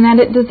attention that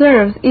it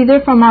deserves, either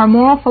from our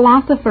moral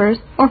philosophers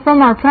or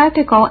from our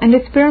practical and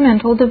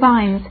experimental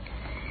divines.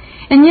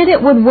 And yet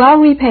it would well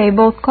repay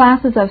both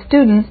classes of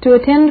students to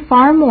attend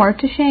far more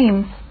to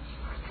shame.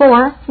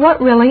 For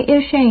what really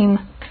is shame?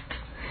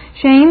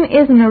 Shame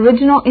is an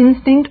original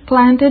instinct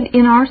planted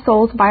in our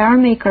souls by our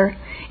Maker,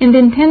 and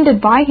intended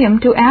by Him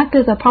to act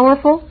as a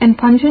powerful and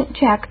pungent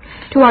check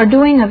to our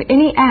doing of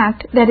any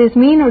act that is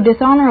mean or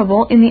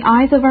dishonorable in the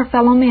eyes of our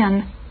fellow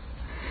men.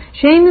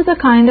 Shame is a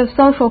kind of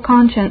social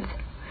conscience.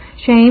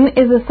 Shame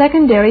is a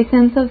secondary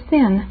sense of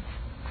sin.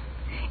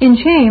 In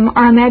shame,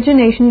 our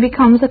imagination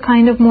becomes a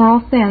kind of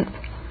moral sense.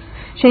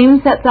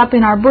 Shame sets up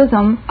in our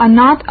bosom a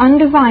not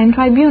undivine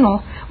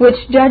tribunal,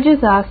 which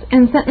judges us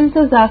and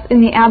sentences us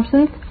in the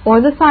absence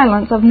or the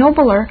silence of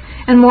nobler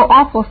and more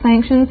awful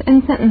sanctions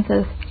and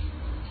sentences.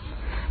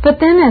 But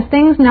then, as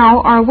things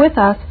now are with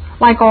us,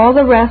 like all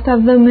the rest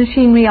of the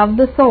machinery of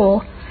the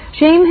soul,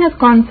 shame has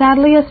gone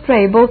sadly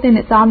astray both in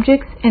its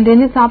objects and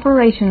in its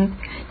operations,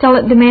 till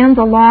it demands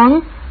a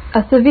long,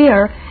 a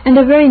severe, and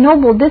a very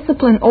noble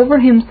discipline over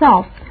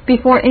himself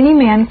before any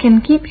man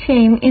can keep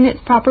shame in its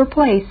proper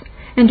place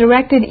and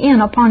directed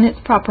in upon its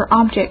proper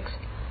objects.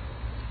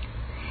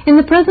 In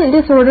the present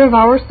disorder of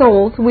our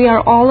souls, we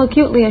are all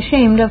acutely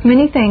ashamed of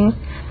many things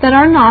that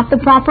are not the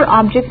proper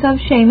objects of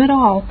shame at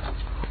all,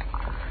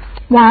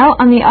 while,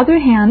 on the other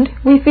hand,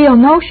 we feel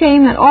no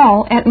shame at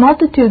all at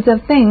multitudes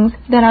of things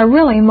that are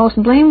really most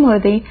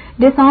blameworthy,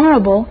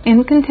 dishonorable,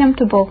 and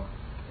contemptible.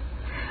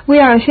 We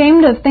are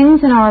ashamed of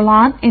things in our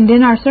lot and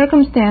in our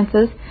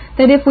circumstances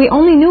that, if we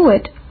only knew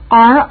it,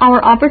 are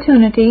our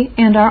opportunity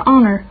and our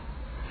honor.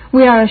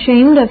 We are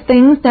ashamed of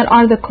things that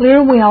are the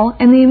clear will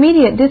and the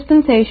immediate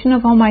dispensation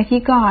of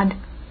Almighty God.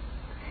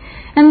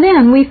 And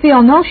then we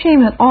feel no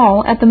shame at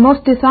all at the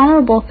most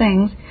dishonorable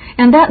things,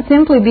 and that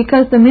simply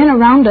because the men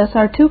around us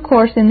are too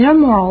coarse in their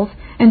morals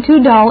and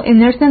too dull in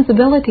their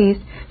sensibilities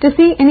to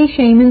see any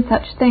shame in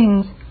such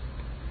things.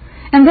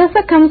 And thus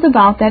it comes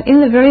about that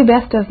in the very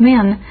best of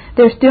men,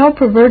 their still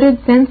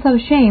perverted sense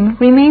of shame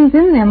remains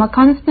in them a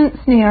constant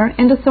snare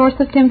and a source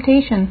of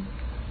temptation.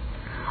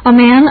 A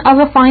man of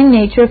a fine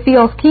nature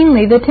feels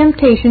keenly the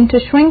temptation to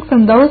shrink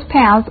from those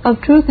paths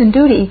of truth and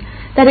duty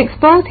that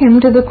expose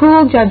him to the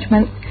cruel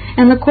judgments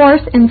and the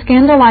coarse and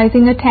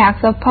scandalizing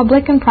attacks of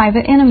public and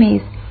private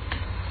enemies.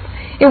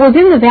 It was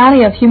in the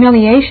valley of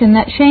humiliation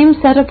that shame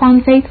set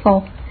upon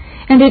Faithful,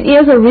 and it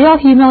is a real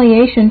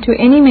humiliation to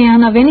any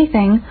man of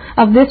anything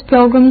of this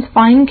pilgrim's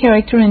fine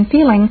character and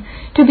feeling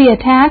to be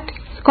attacked,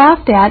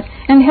 scoffed at,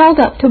 and held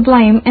up to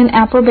blame and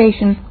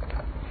approbation.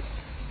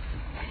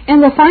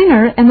 And the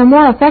finer and the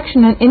more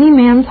affectionate any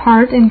man's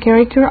heart and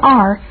character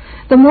are,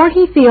 the more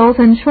he feels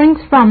and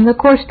shrinks from the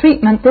coarse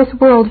treatment this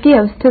world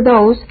gives to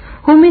those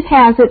whom it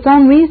has its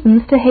own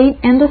reasons to hate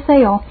and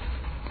assail.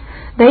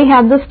 They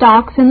had the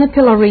stocks in the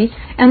pillory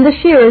and the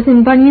shears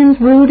in Bunyan's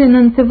rude and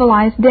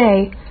uncivilized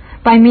day,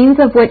 by means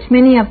of which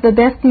many of the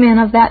best men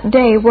of that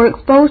day were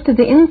exposed to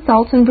the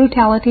insults and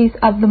brutalities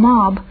of the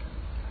mob.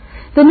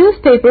 The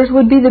newspapers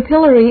would be the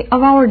pillory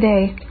of our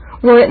day,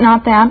 were it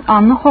not that,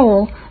 on the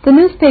whole, the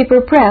newspaper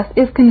press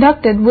is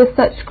conducted with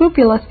such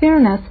scrupulous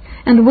fairness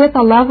and with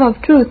a love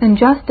of truth and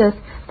justice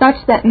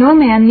such that no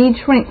man need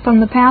shrink from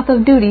the path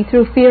of duty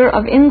through fear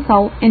of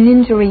insult and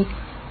injury.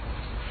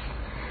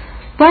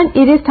 But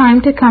it is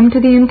time to come to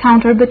the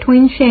encounter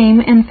between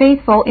shame and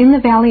Faithful in the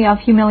valley of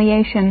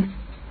humiliation.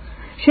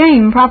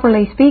 Shame,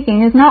 properly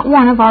speaking, is not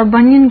one of our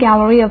Bunyan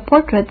gallery of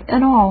portraits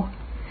at all.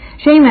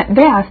 Shame, at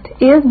best,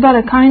 is but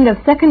a kind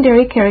of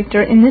secondary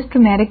character in this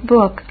dramatic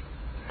book.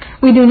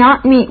 We do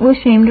not meet with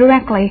shame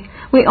directly.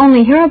 We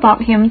only hear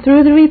about him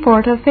through the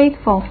report of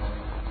Faithful.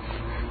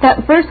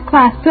 That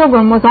first-class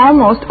pilgrim was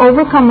almost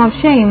overcome of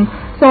shame,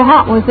 so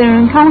hot was their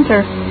encounter,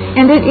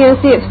 and it is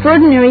the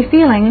extraordinary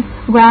feeling,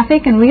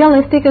 graphic and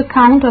realistic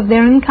account of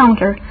their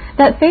encounter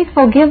that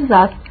Faithful gives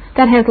us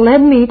that has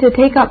led me to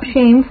take up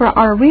shame for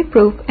our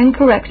reproof and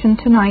correction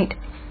tonight.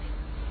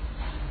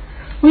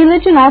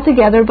 Religion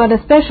altogether, but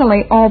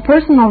especially all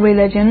personal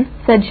religion,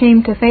 said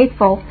Shame to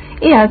Faithful,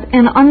 is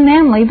an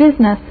unmanly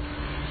business.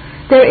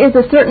 There is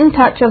a certain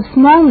touch of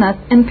smallness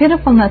and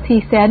pitifulness,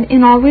 he said,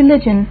 in all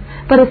religion,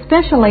 but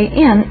especially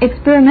in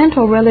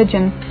experimental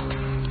religion.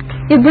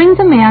 It brings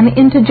a man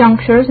into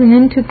junctures and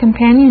into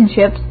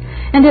companionships,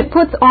 and it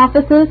puts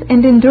offices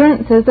and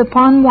endurances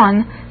upon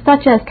one,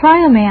 such as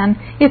try a man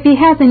if he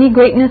has any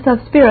greatness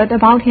of spirit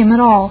about him at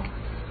all.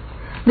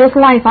 This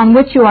life on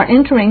which you are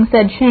entering,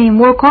 said Shame,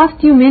 will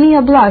cost you many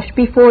a blush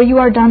before you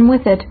are done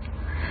with it.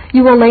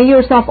 You will lay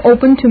yourself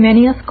open to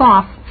many a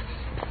scoff.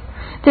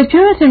 The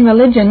Puritan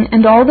religion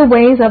and all the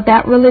ways of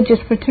that religious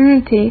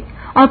fraternity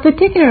are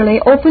particularly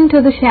open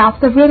to the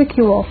shafts of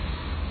ridicule.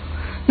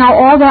 Now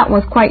all that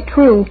was quite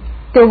true.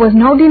 There was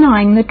no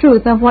denying the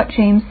truth of what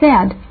Shame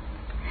said.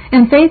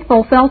 And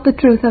Faithful felt the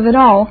truth of it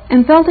all,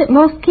 and felt it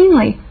most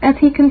keenly, as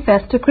he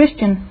confessed to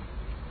Christian.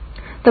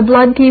 The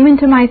blood came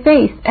into my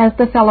face, as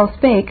the fellow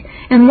spake,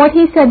 and what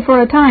he said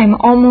for a time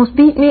almost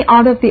beat me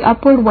out of the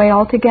upward way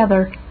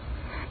altogether.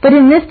 But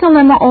in this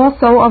dilemma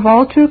also of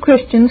all true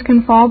Christians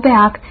can fall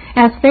back,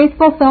 as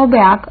Faithful fell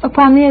back,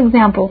 upon the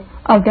example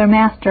of their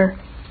Master.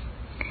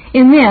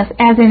 In this,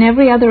 as in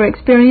every other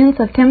experience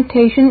of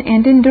temptation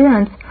and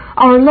endurance,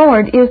 our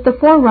Lord is the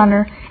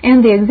forerunner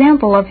and the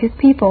example of his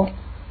people.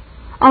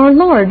 Our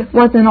Lord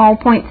was in all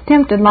points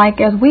tempted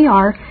like as we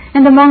are,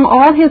 and among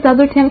all his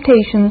other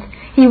temptations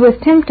he was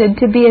tempted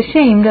to be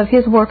ashamed of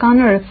his work on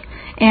earth,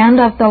 and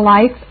of the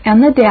life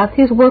and the death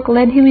his work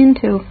led him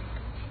into.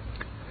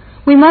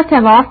 We must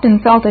have often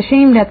felt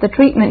ashamed at the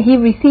treatment he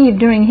received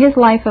during his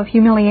life of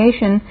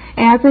humiliation,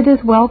 as it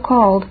is well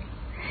called.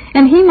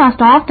 And he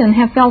must often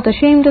have felt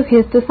ashamed of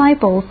his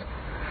disciples.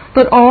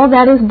 But all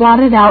that is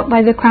blotted out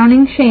by the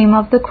crowning shame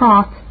of the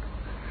cross.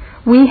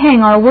 We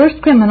hang our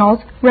worst criminals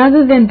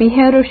rather than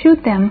behead or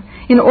shoot them,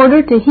 in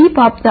order to heap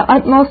up the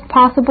utmost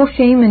possible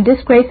shame and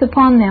disgrace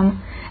upon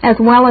them, as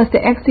well as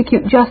to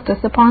execute justice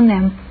upon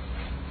them.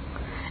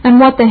 And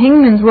what the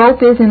hangman's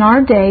rope is in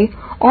our day,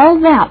 all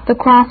that the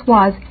cross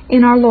was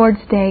in our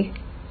Lord's day.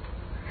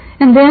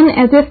 And then,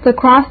 as if the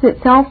cross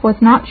itself was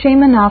not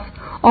shame enough,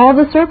 all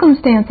the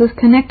circumstances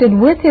connected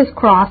with his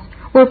cross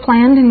were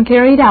planned and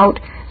carried out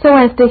so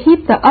as to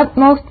heap the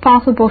utmost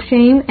possible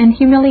shame and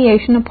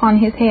humiliation upon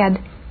his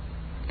head.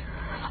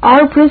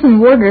 Our prison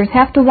warders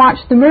have to watch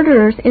the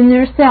murderers in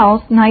their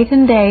cells night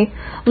and day,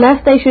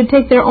 lest they should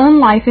take their own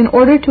life in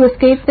order to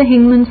escape the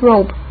hangman's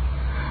rope.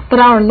 But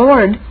our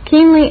Lord,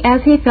 keenly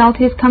as he felt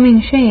his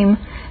coming shame,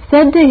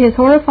 said to his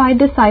horrified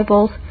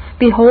disciples,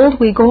 "Behold,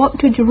 we go up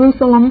to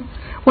Jerusalem,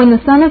 when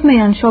the Son of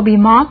Man shall be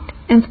mocked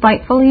and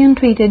spitefully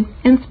entreated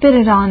and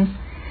spitted on,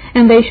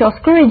 and they shall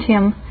scourge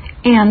him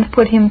and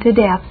put him to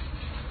death."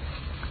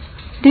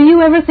 Do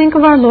you ever think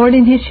of our Lord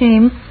in his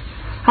shame?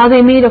 How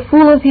they made a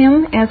fool of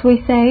him, as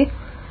we say?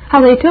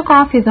 How they took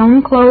off his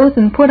own clothes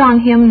and put on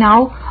him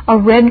now a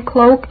red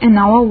cloak and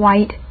now a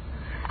white?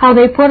 How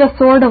they put a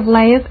sword of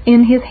lath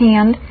in his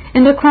hand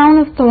and a crown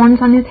of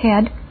thorns on his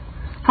head?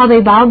 How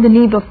they bowed the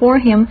knee before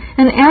him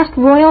and asked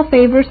royal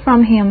favors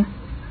from him?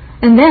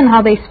 And then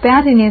how they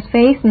spat in his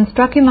face and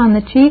struck him on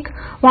the cheek,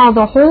 while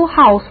the whole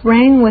house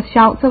rang with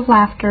shouts of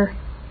laughter.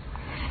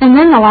 And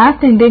then the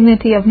last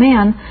indignity of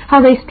man,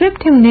 how they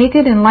stripped him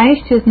naked and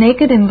lashed his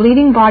naked and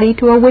bleeding body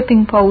to a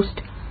whipping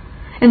post.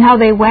 And how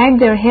they wagged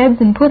their heads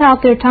and put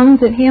out their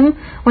tongues at him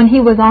when he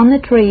was on the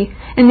tree,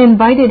 and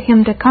invited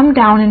him to come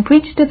down and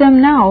preach to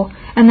them now,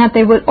 and that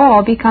they would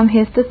all become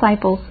his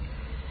disciples.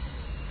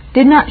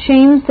 Did not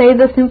Shame say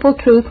the simple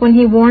truth when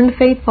he warned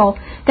faithful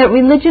that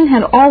religion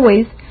had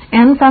always,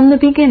 and from the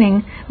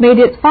beginning, made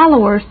its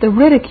followers the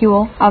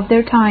ridicule of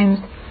their times?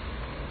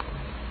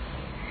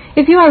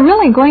 If you are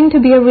really going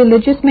to be a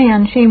religious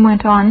man, Shame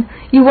went on,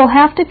 you will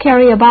have to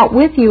carry about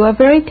with you a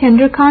very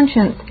tender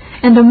conscience,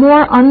 and a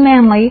more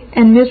unmanly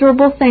and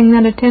miserable thing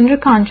than a tender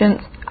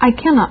conscience I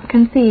cannot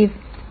conceive.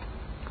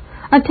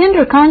 A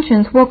tender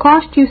conscience will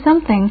cost you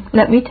something,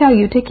 let me tell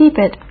you, to keep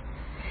it.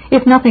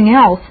 If nothing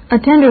else, a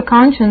tender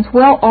conscience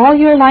will all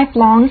your life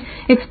long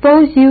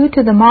expose you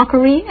to the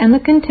mockery and the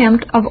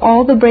contempt of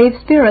all the brave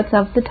spirits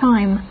of the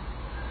time.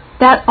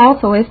 That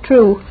also is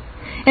true.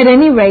 At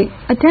any rate,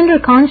 a tender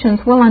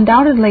conscience will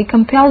undoubtedly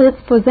compel its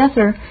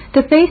possessor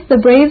to face the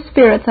brave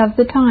spirits of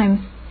the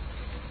time.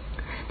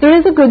 There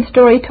is a good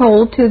story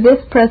told to this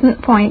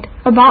present point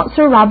about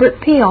Sir Robert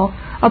Peel,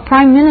 a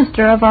Prime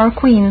Minister of our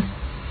Queen.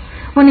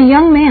 When a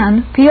young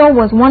man, Peel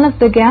was one of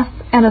the guests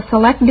at a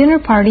select dinner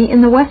party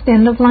in the West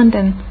End of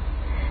London,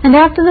 and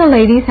after the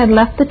ladies had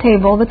left the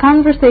table, the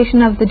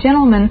conversation of the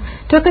gentlemen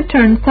took a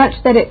turn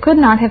such that it could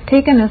not have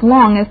taken as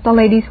long as the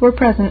ladies were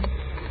present.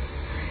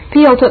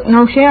 Peel took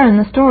no share in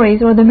the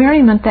stories or the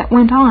merriment that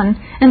went on,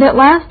 and at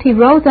last he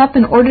rose up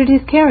and ordered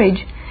his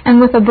carriage, and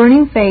with a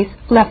burning face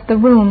left the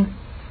room.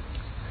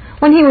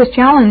 When he was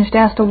challenged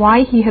as to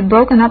why he had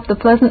broken up the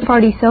pleasant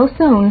party so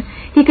soon,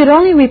 he could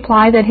only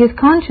reply that his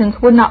conscience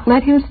would not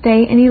let him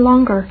stay any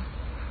longer.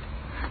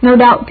 No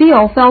doubt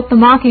Peel felt the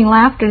mocking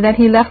laughter that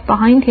he left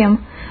behind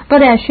him,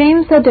 but as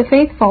Shame said to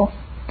Faithful,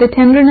 the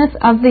tenderness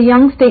of the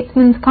young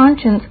statesman's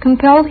conscience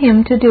compelled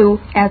him to do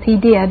as he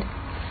did.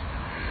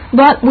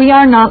 But we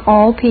are not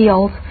all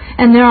Peels,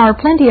 and there are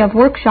plenty of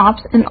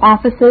workshops and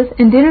offices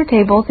and dinner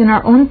tables in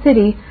our own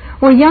city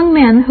where young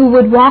men who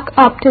would walk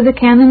up to the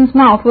cannon's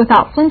mouth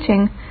without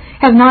flinching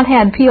have not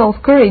had Peel's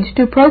courage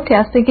to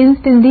protest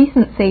against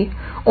indecency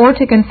or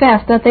to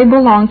confess that they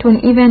belong to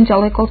an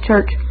evangelical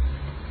church.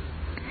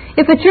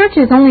 If a church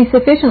is only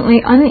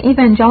sufficiently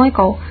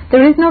unevangelical,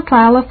 there is no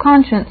trial of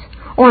conscience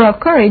or of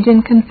courage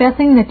in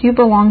confessing that you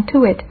belong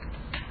to it.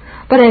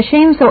 But as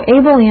Shame so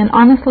ably and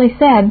honestly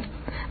said,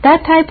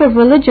 that type of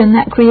religion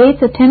that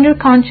creates a tender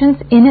conscience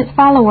in its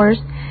followers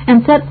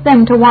and sets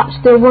them to watch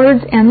their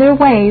words and their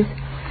ways,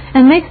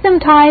 and makes them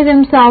tie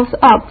themselves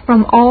up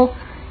from all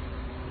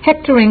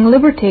hectoring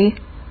liberty,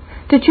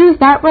 to choose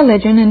that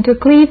religion and to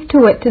cleave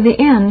to it to the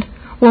end,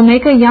 will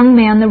make a young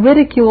man the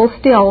ridicule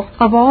still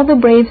of all the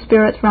brave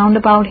spirits round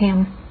about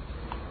him.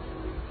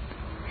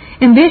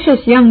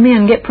 Ambitious young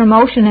men get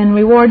promotion and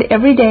reward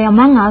every day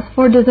among us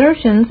for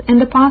desertions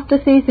and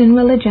apostasies in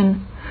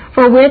religion,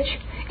 for which,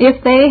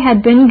 if they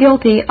had been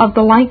guilty of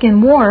the like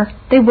in war,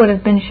 they would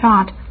have been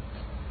shot.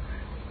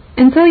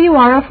 And so you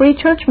are a free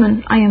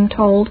churchman, I am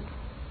told.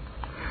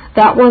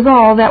 That was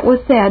all that was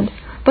said,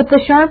 but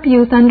the sharp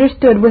youth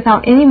understood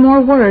without any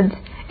more words,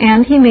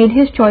 and he made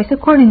his choice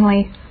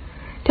accordingly,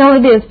 till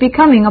it is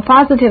becoming a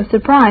positive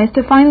surprise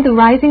to find the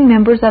rising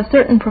members of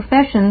certain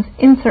professions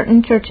in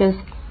certain churches.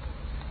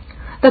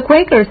 The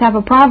Quakers have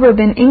a proverb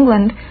in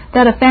England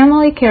that a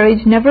family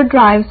carriage never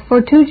drives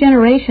for 2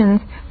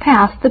 generations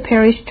past the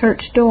parish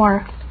church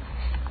door.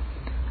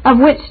 Of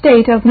which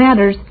state of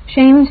matters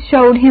Shame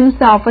showed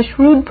himself a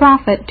shrewd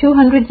prophet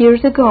 200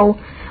 years ago,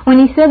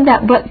 when he said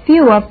that but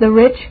few of the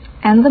rich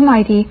and the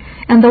mighty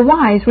and the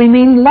wise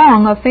remained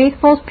long of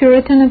Faithful's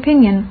Puritan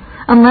opinion,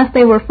 unless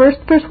they were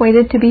first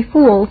persuaded to be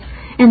fools,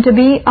 and to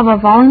be of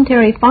a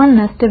voluntary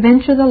fondness to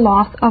venture the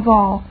loss of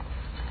all.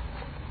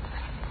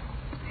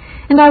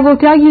 And I will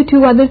tell you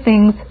 2 other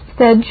things,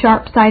 said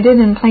sharp-sighted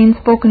and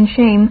plain-spoken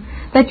Shame,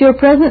 that your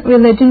present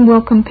religion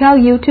will compel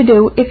you to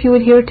do if you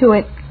adhere to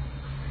it.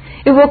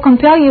 It will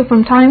compel you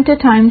from time to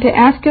time to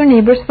ask your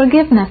neighbor's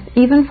forgiveness,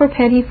 even for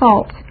petty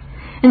faults,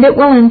 and it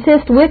will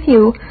insist with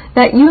you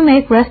that you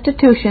make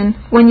restitution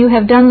when you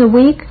have done the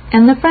weak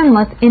and the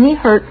friendless any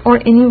hurt or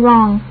any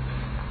wrong.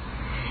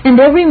 And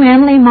every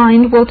manly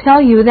mind will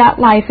tell you that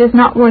life is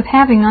not worth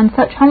having on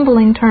such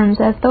humbling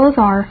terms as those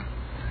are.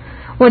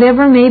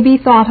 Whatever may be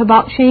thought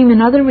about Shame in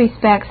other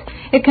respects,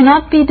 it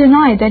cannot be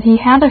denied that he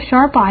had a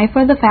sharp eye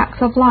for the facts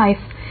of life,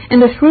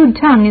 and a shrewd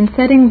tongue in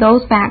setting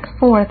those facts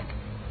forth.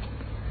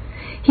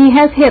 He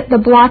has hit the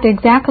blot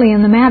exactly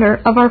in the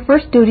matter of our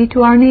first duty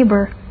to our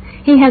neighbor.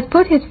 He has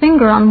put his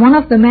finger on one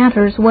of the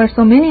matters where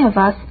so many of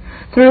us,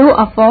 through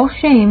a false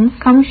shame,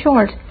 come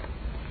short.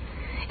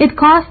 It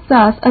costs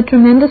us a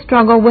tremendous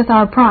struggle with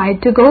our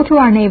pride to go to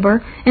our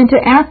neighbor and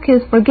to ask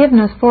his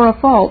forgiveness for a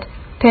fault,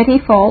 petty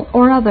fault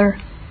or other.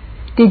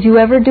 Did you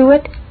ever do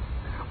it?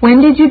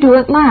 When did you do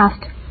it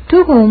last?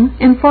 To whom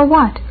and for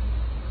what?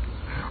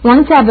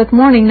 One Sabbath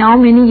morning now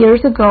many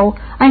years ago,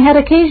 I had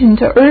occasion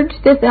to urge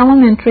this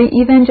elementary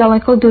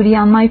evangelical duty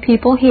on my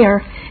people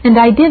here, and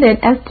I did it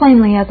as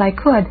plainly as I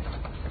could.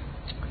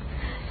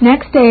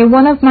 Next day,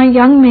 one of my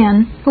young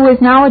men, who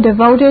is now a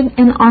devoted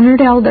and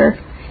honored elder,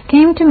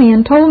 came to me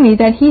and told me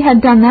that he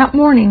had done that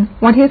morning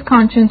what his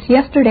conscience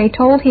yesterday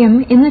told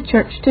him in the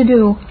church to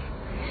do.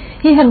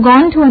 He had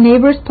gone to a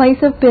neighbor's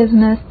place of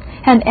business,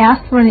 had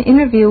asked for an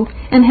interview,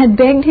 and had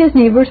begged his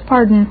neighbor's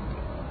pardon.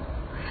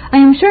 I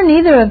am sure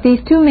neither of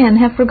these 2 men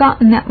have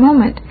forgotten that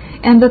moment,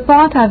 and the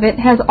thought of it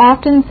has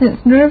often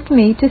since nerved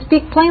me to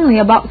speak plainly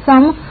about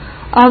some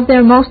of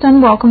their most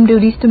unwelcome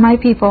duties to my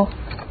people.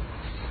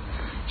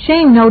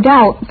 Shame, no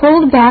doubt,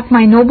 pulled back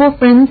my noble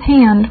friend's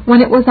hand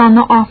when it was on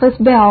the office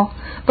bell,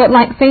 but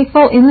like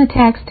faithful in the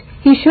text,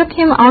 he shook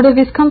him out of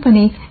his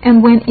company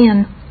and went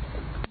in.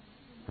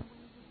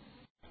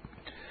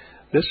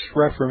 This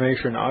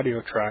Reformation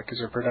audio track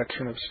is a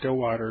production of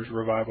Stillwater's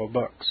Revival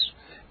Books.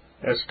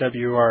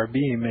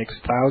 SWRB makes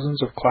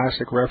thousands of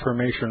classic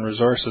Reformation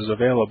resources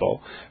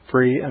available,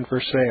 free and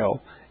for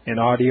sale, in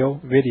audio,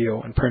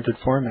 video, and printed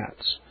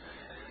formats.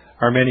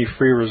 Our many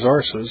free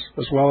resources,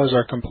 as well as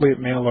our complete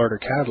mail-order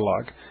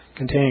catalog,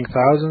 containing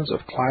thousands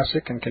of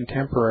classic and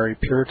contemporary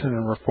Puritan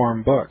and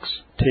Reformed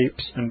books,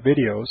 tapes, and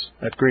videos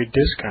at great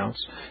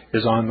discounts,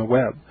 is on the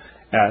web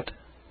at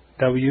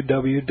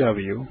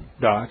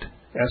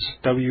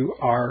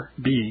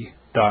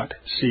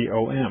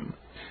www.swrb.com.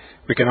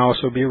 We can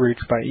also be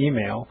reached by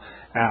email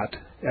at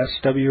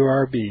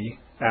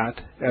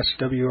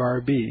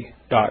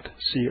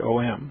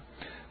swrb@swrb.com,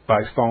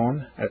 by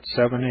phone at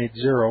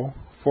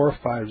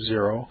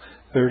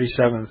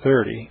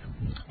 780-450-3730,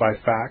 by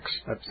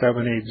fax at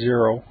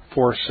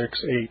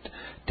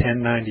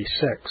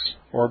 780-468-1096,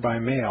 or by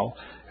mail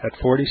at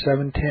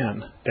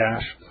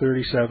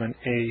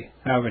 4710-37A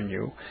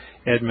Avenue,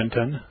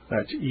 Edmonton,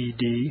 that's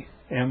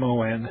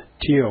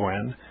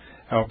Edmonton,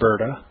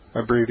 Alberta,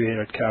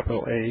 abbreviated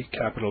capital A,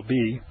 capital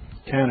B,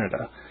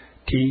 Canada,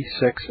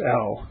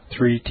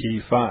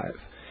 T6L3T5.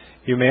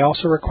 You may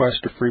also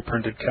request a free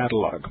printed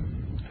catalog.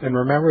 And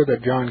remember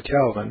that John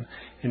Calvin,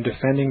 in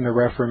defending the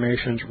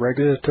Reformation's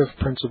regulative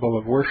principle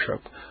of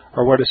worship,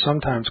 or what is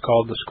sometimes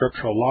called the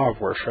scriptural law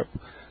of worship,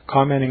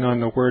 commenting on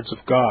the words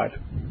of God,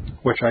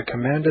 which I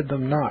commanded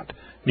them not,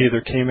 neither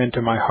came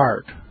into my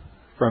heart,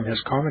 from his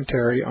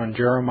commentary on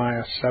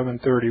Jeremiah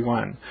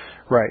 7:31,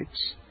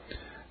 writes,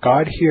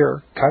 God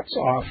here cuts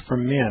off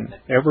from men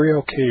every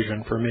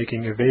occasion for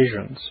making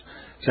evasions,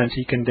 since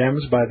he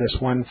condemns by this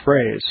one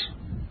phrase,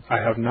 I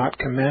have not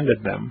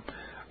commanded them,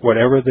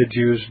 whatever the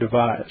Jews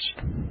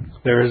devised.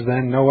 There is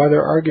then no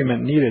other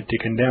argument needed to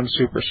condemn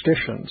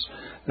superstitions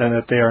than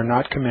that they are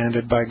not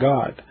commanded by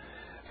God.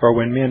 For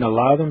when men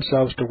allow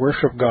themselves to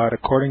worship God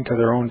according to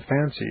their own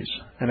fancies,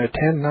 and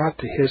attend not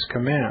to his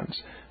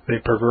commands, they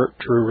pervert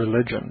true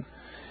religion.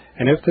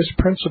 And if this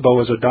principle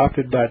was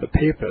adopted by the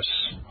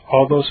Papists,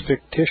 all those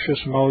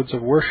fictitious modes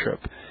of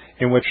worship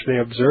in which they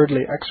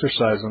absurdly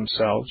exercise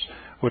themselves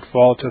would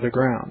fall to the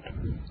ground.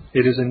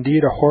 It is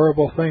indeed a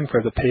horrible thing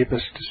for the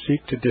Papists to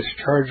seek to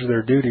discharge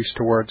their duties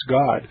towards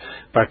God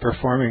by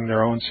performing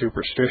their own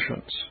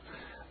superstitions.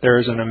 There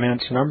is an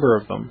immense number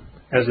of them,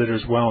 as it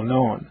is well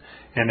known,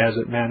 and as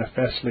it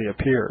manifestly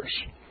appears.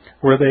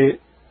 Were they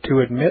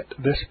to admit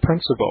this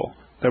principle,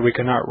 that we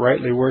cannot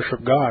rightly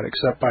worship God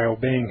except by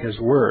obeying his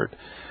word,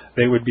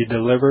 they would be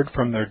delivered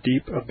from their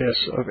deep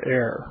abyss of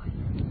error.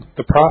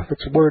 The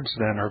prophet's words,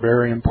 then, are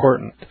very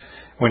important,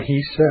 when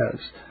he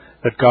says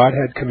that God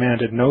had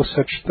commanded no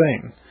such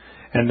thing,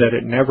 and that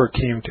it never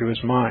came to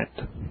his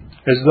mind,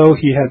 as though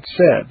he had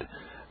said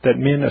that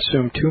men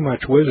assume too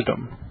much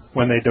wisdom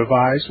when they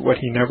devise what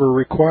he never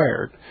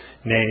required,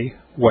 nay,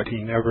 what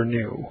he never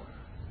knew.